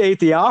appreciate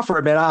the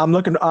offer, man. I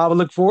would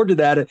look forward to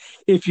that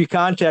if you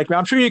contact me.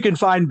 I'm sure you can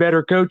find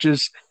better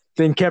coaches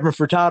than Kevin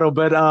Furtado,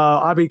 but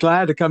I'll be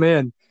glad to come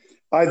in.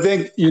 I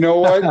think, you know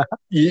what,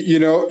 you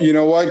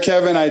know what,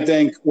 Kevin, I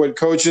think what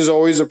coaches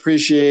always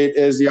appreciate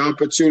is the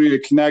opportunity to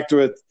connect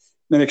with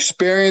an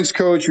experienced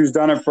coach who's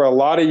done it for a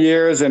lot of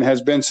years and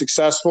has been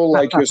successful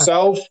like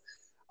yourself,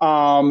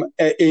 and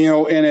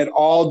at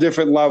all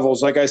different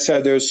levels. Like I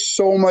said, there's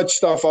so much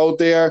stuff out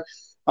there.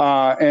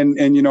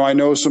 And I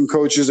know some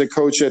coaches that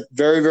coach at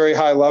very, very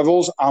high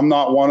levels. I'm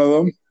not one of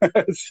them.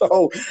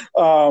 So,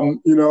 I'm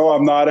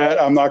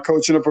not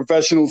coaching a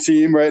professional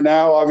team right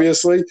now,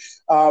 obviously.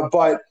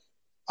 But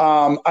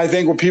I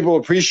think what people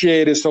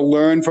appreciate is to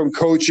learn from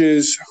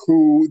coaches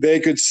who they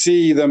could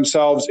see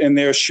themselves in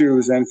their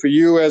shoes. And for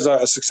you as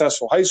a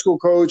successful high school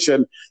coach,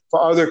 and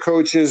for other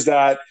coaches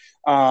that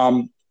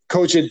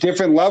coach at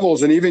different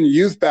levels, and even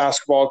youth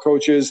basketball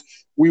coaches,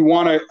 I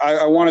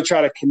want to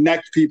try to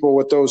connect people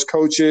with those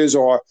coaches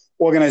or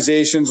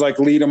organizations like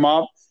Lead 'em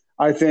Up.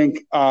 I think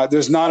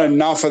there's not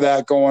enough of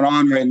that going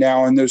on right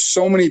now. And there's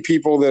so many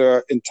people that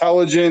are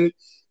intelligent,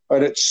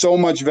 but it's so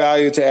much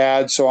value to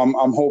add. So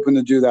I'm hoping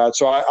to do that.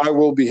 So I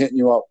will be hitting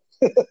you up.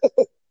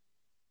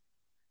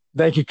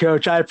 Thank you,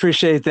 Coach. I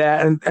appreciate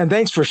that. And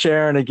thanks for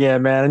sharing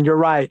again, man. And you're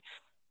right.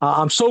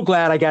 I'm so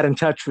glad I got in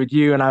touch with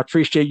you, and I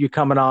appreciate you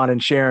coming on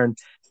and sharing.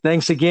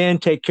 Thanks again.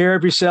 Take care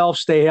of yourself.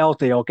 Stay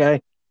healthy,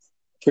 okay?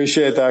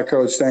 Appreciate that,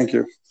 Coach. Thank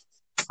you.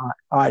 All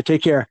right.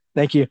 Take care.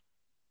 Thank you.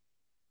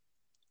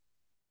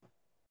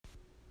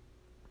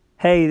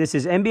 Hey, this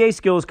is NBA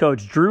skills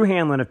coach Drew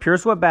Hanlon of Pure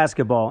Sweat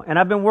Basketball, and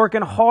I've been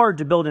working hard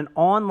to build an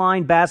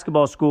online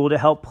basketball school to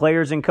help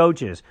players and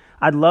coaches.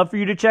 I'd love for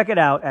you to check it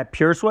out at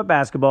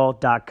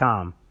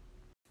puresweatbasketball.com.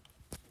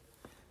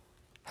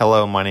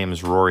 Hello, my name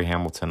is Rory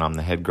Hamilton. I'm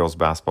the head girls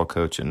basketball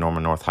coach at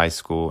Norman North High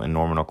School in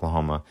Norman,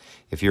 Oklahoma.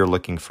 If you're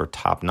looking for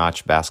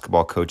top-notch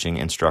basketball coaching,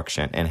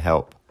 instruction, and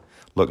help,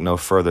 look no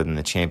further than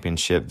the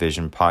Championship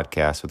Vision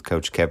podcast with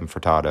Coach Kevin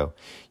Furtado.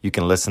 You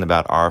can listen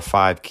about our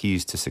 5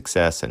 keys to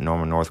success at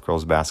Norman North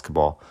Girls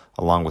Basketball,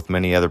 along with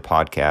many other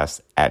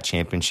podcasts at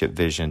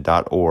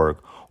championshipvision.org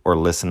or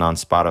listen on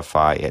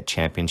Spotify at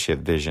Championship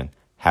Vision.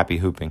 Happy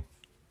hooping.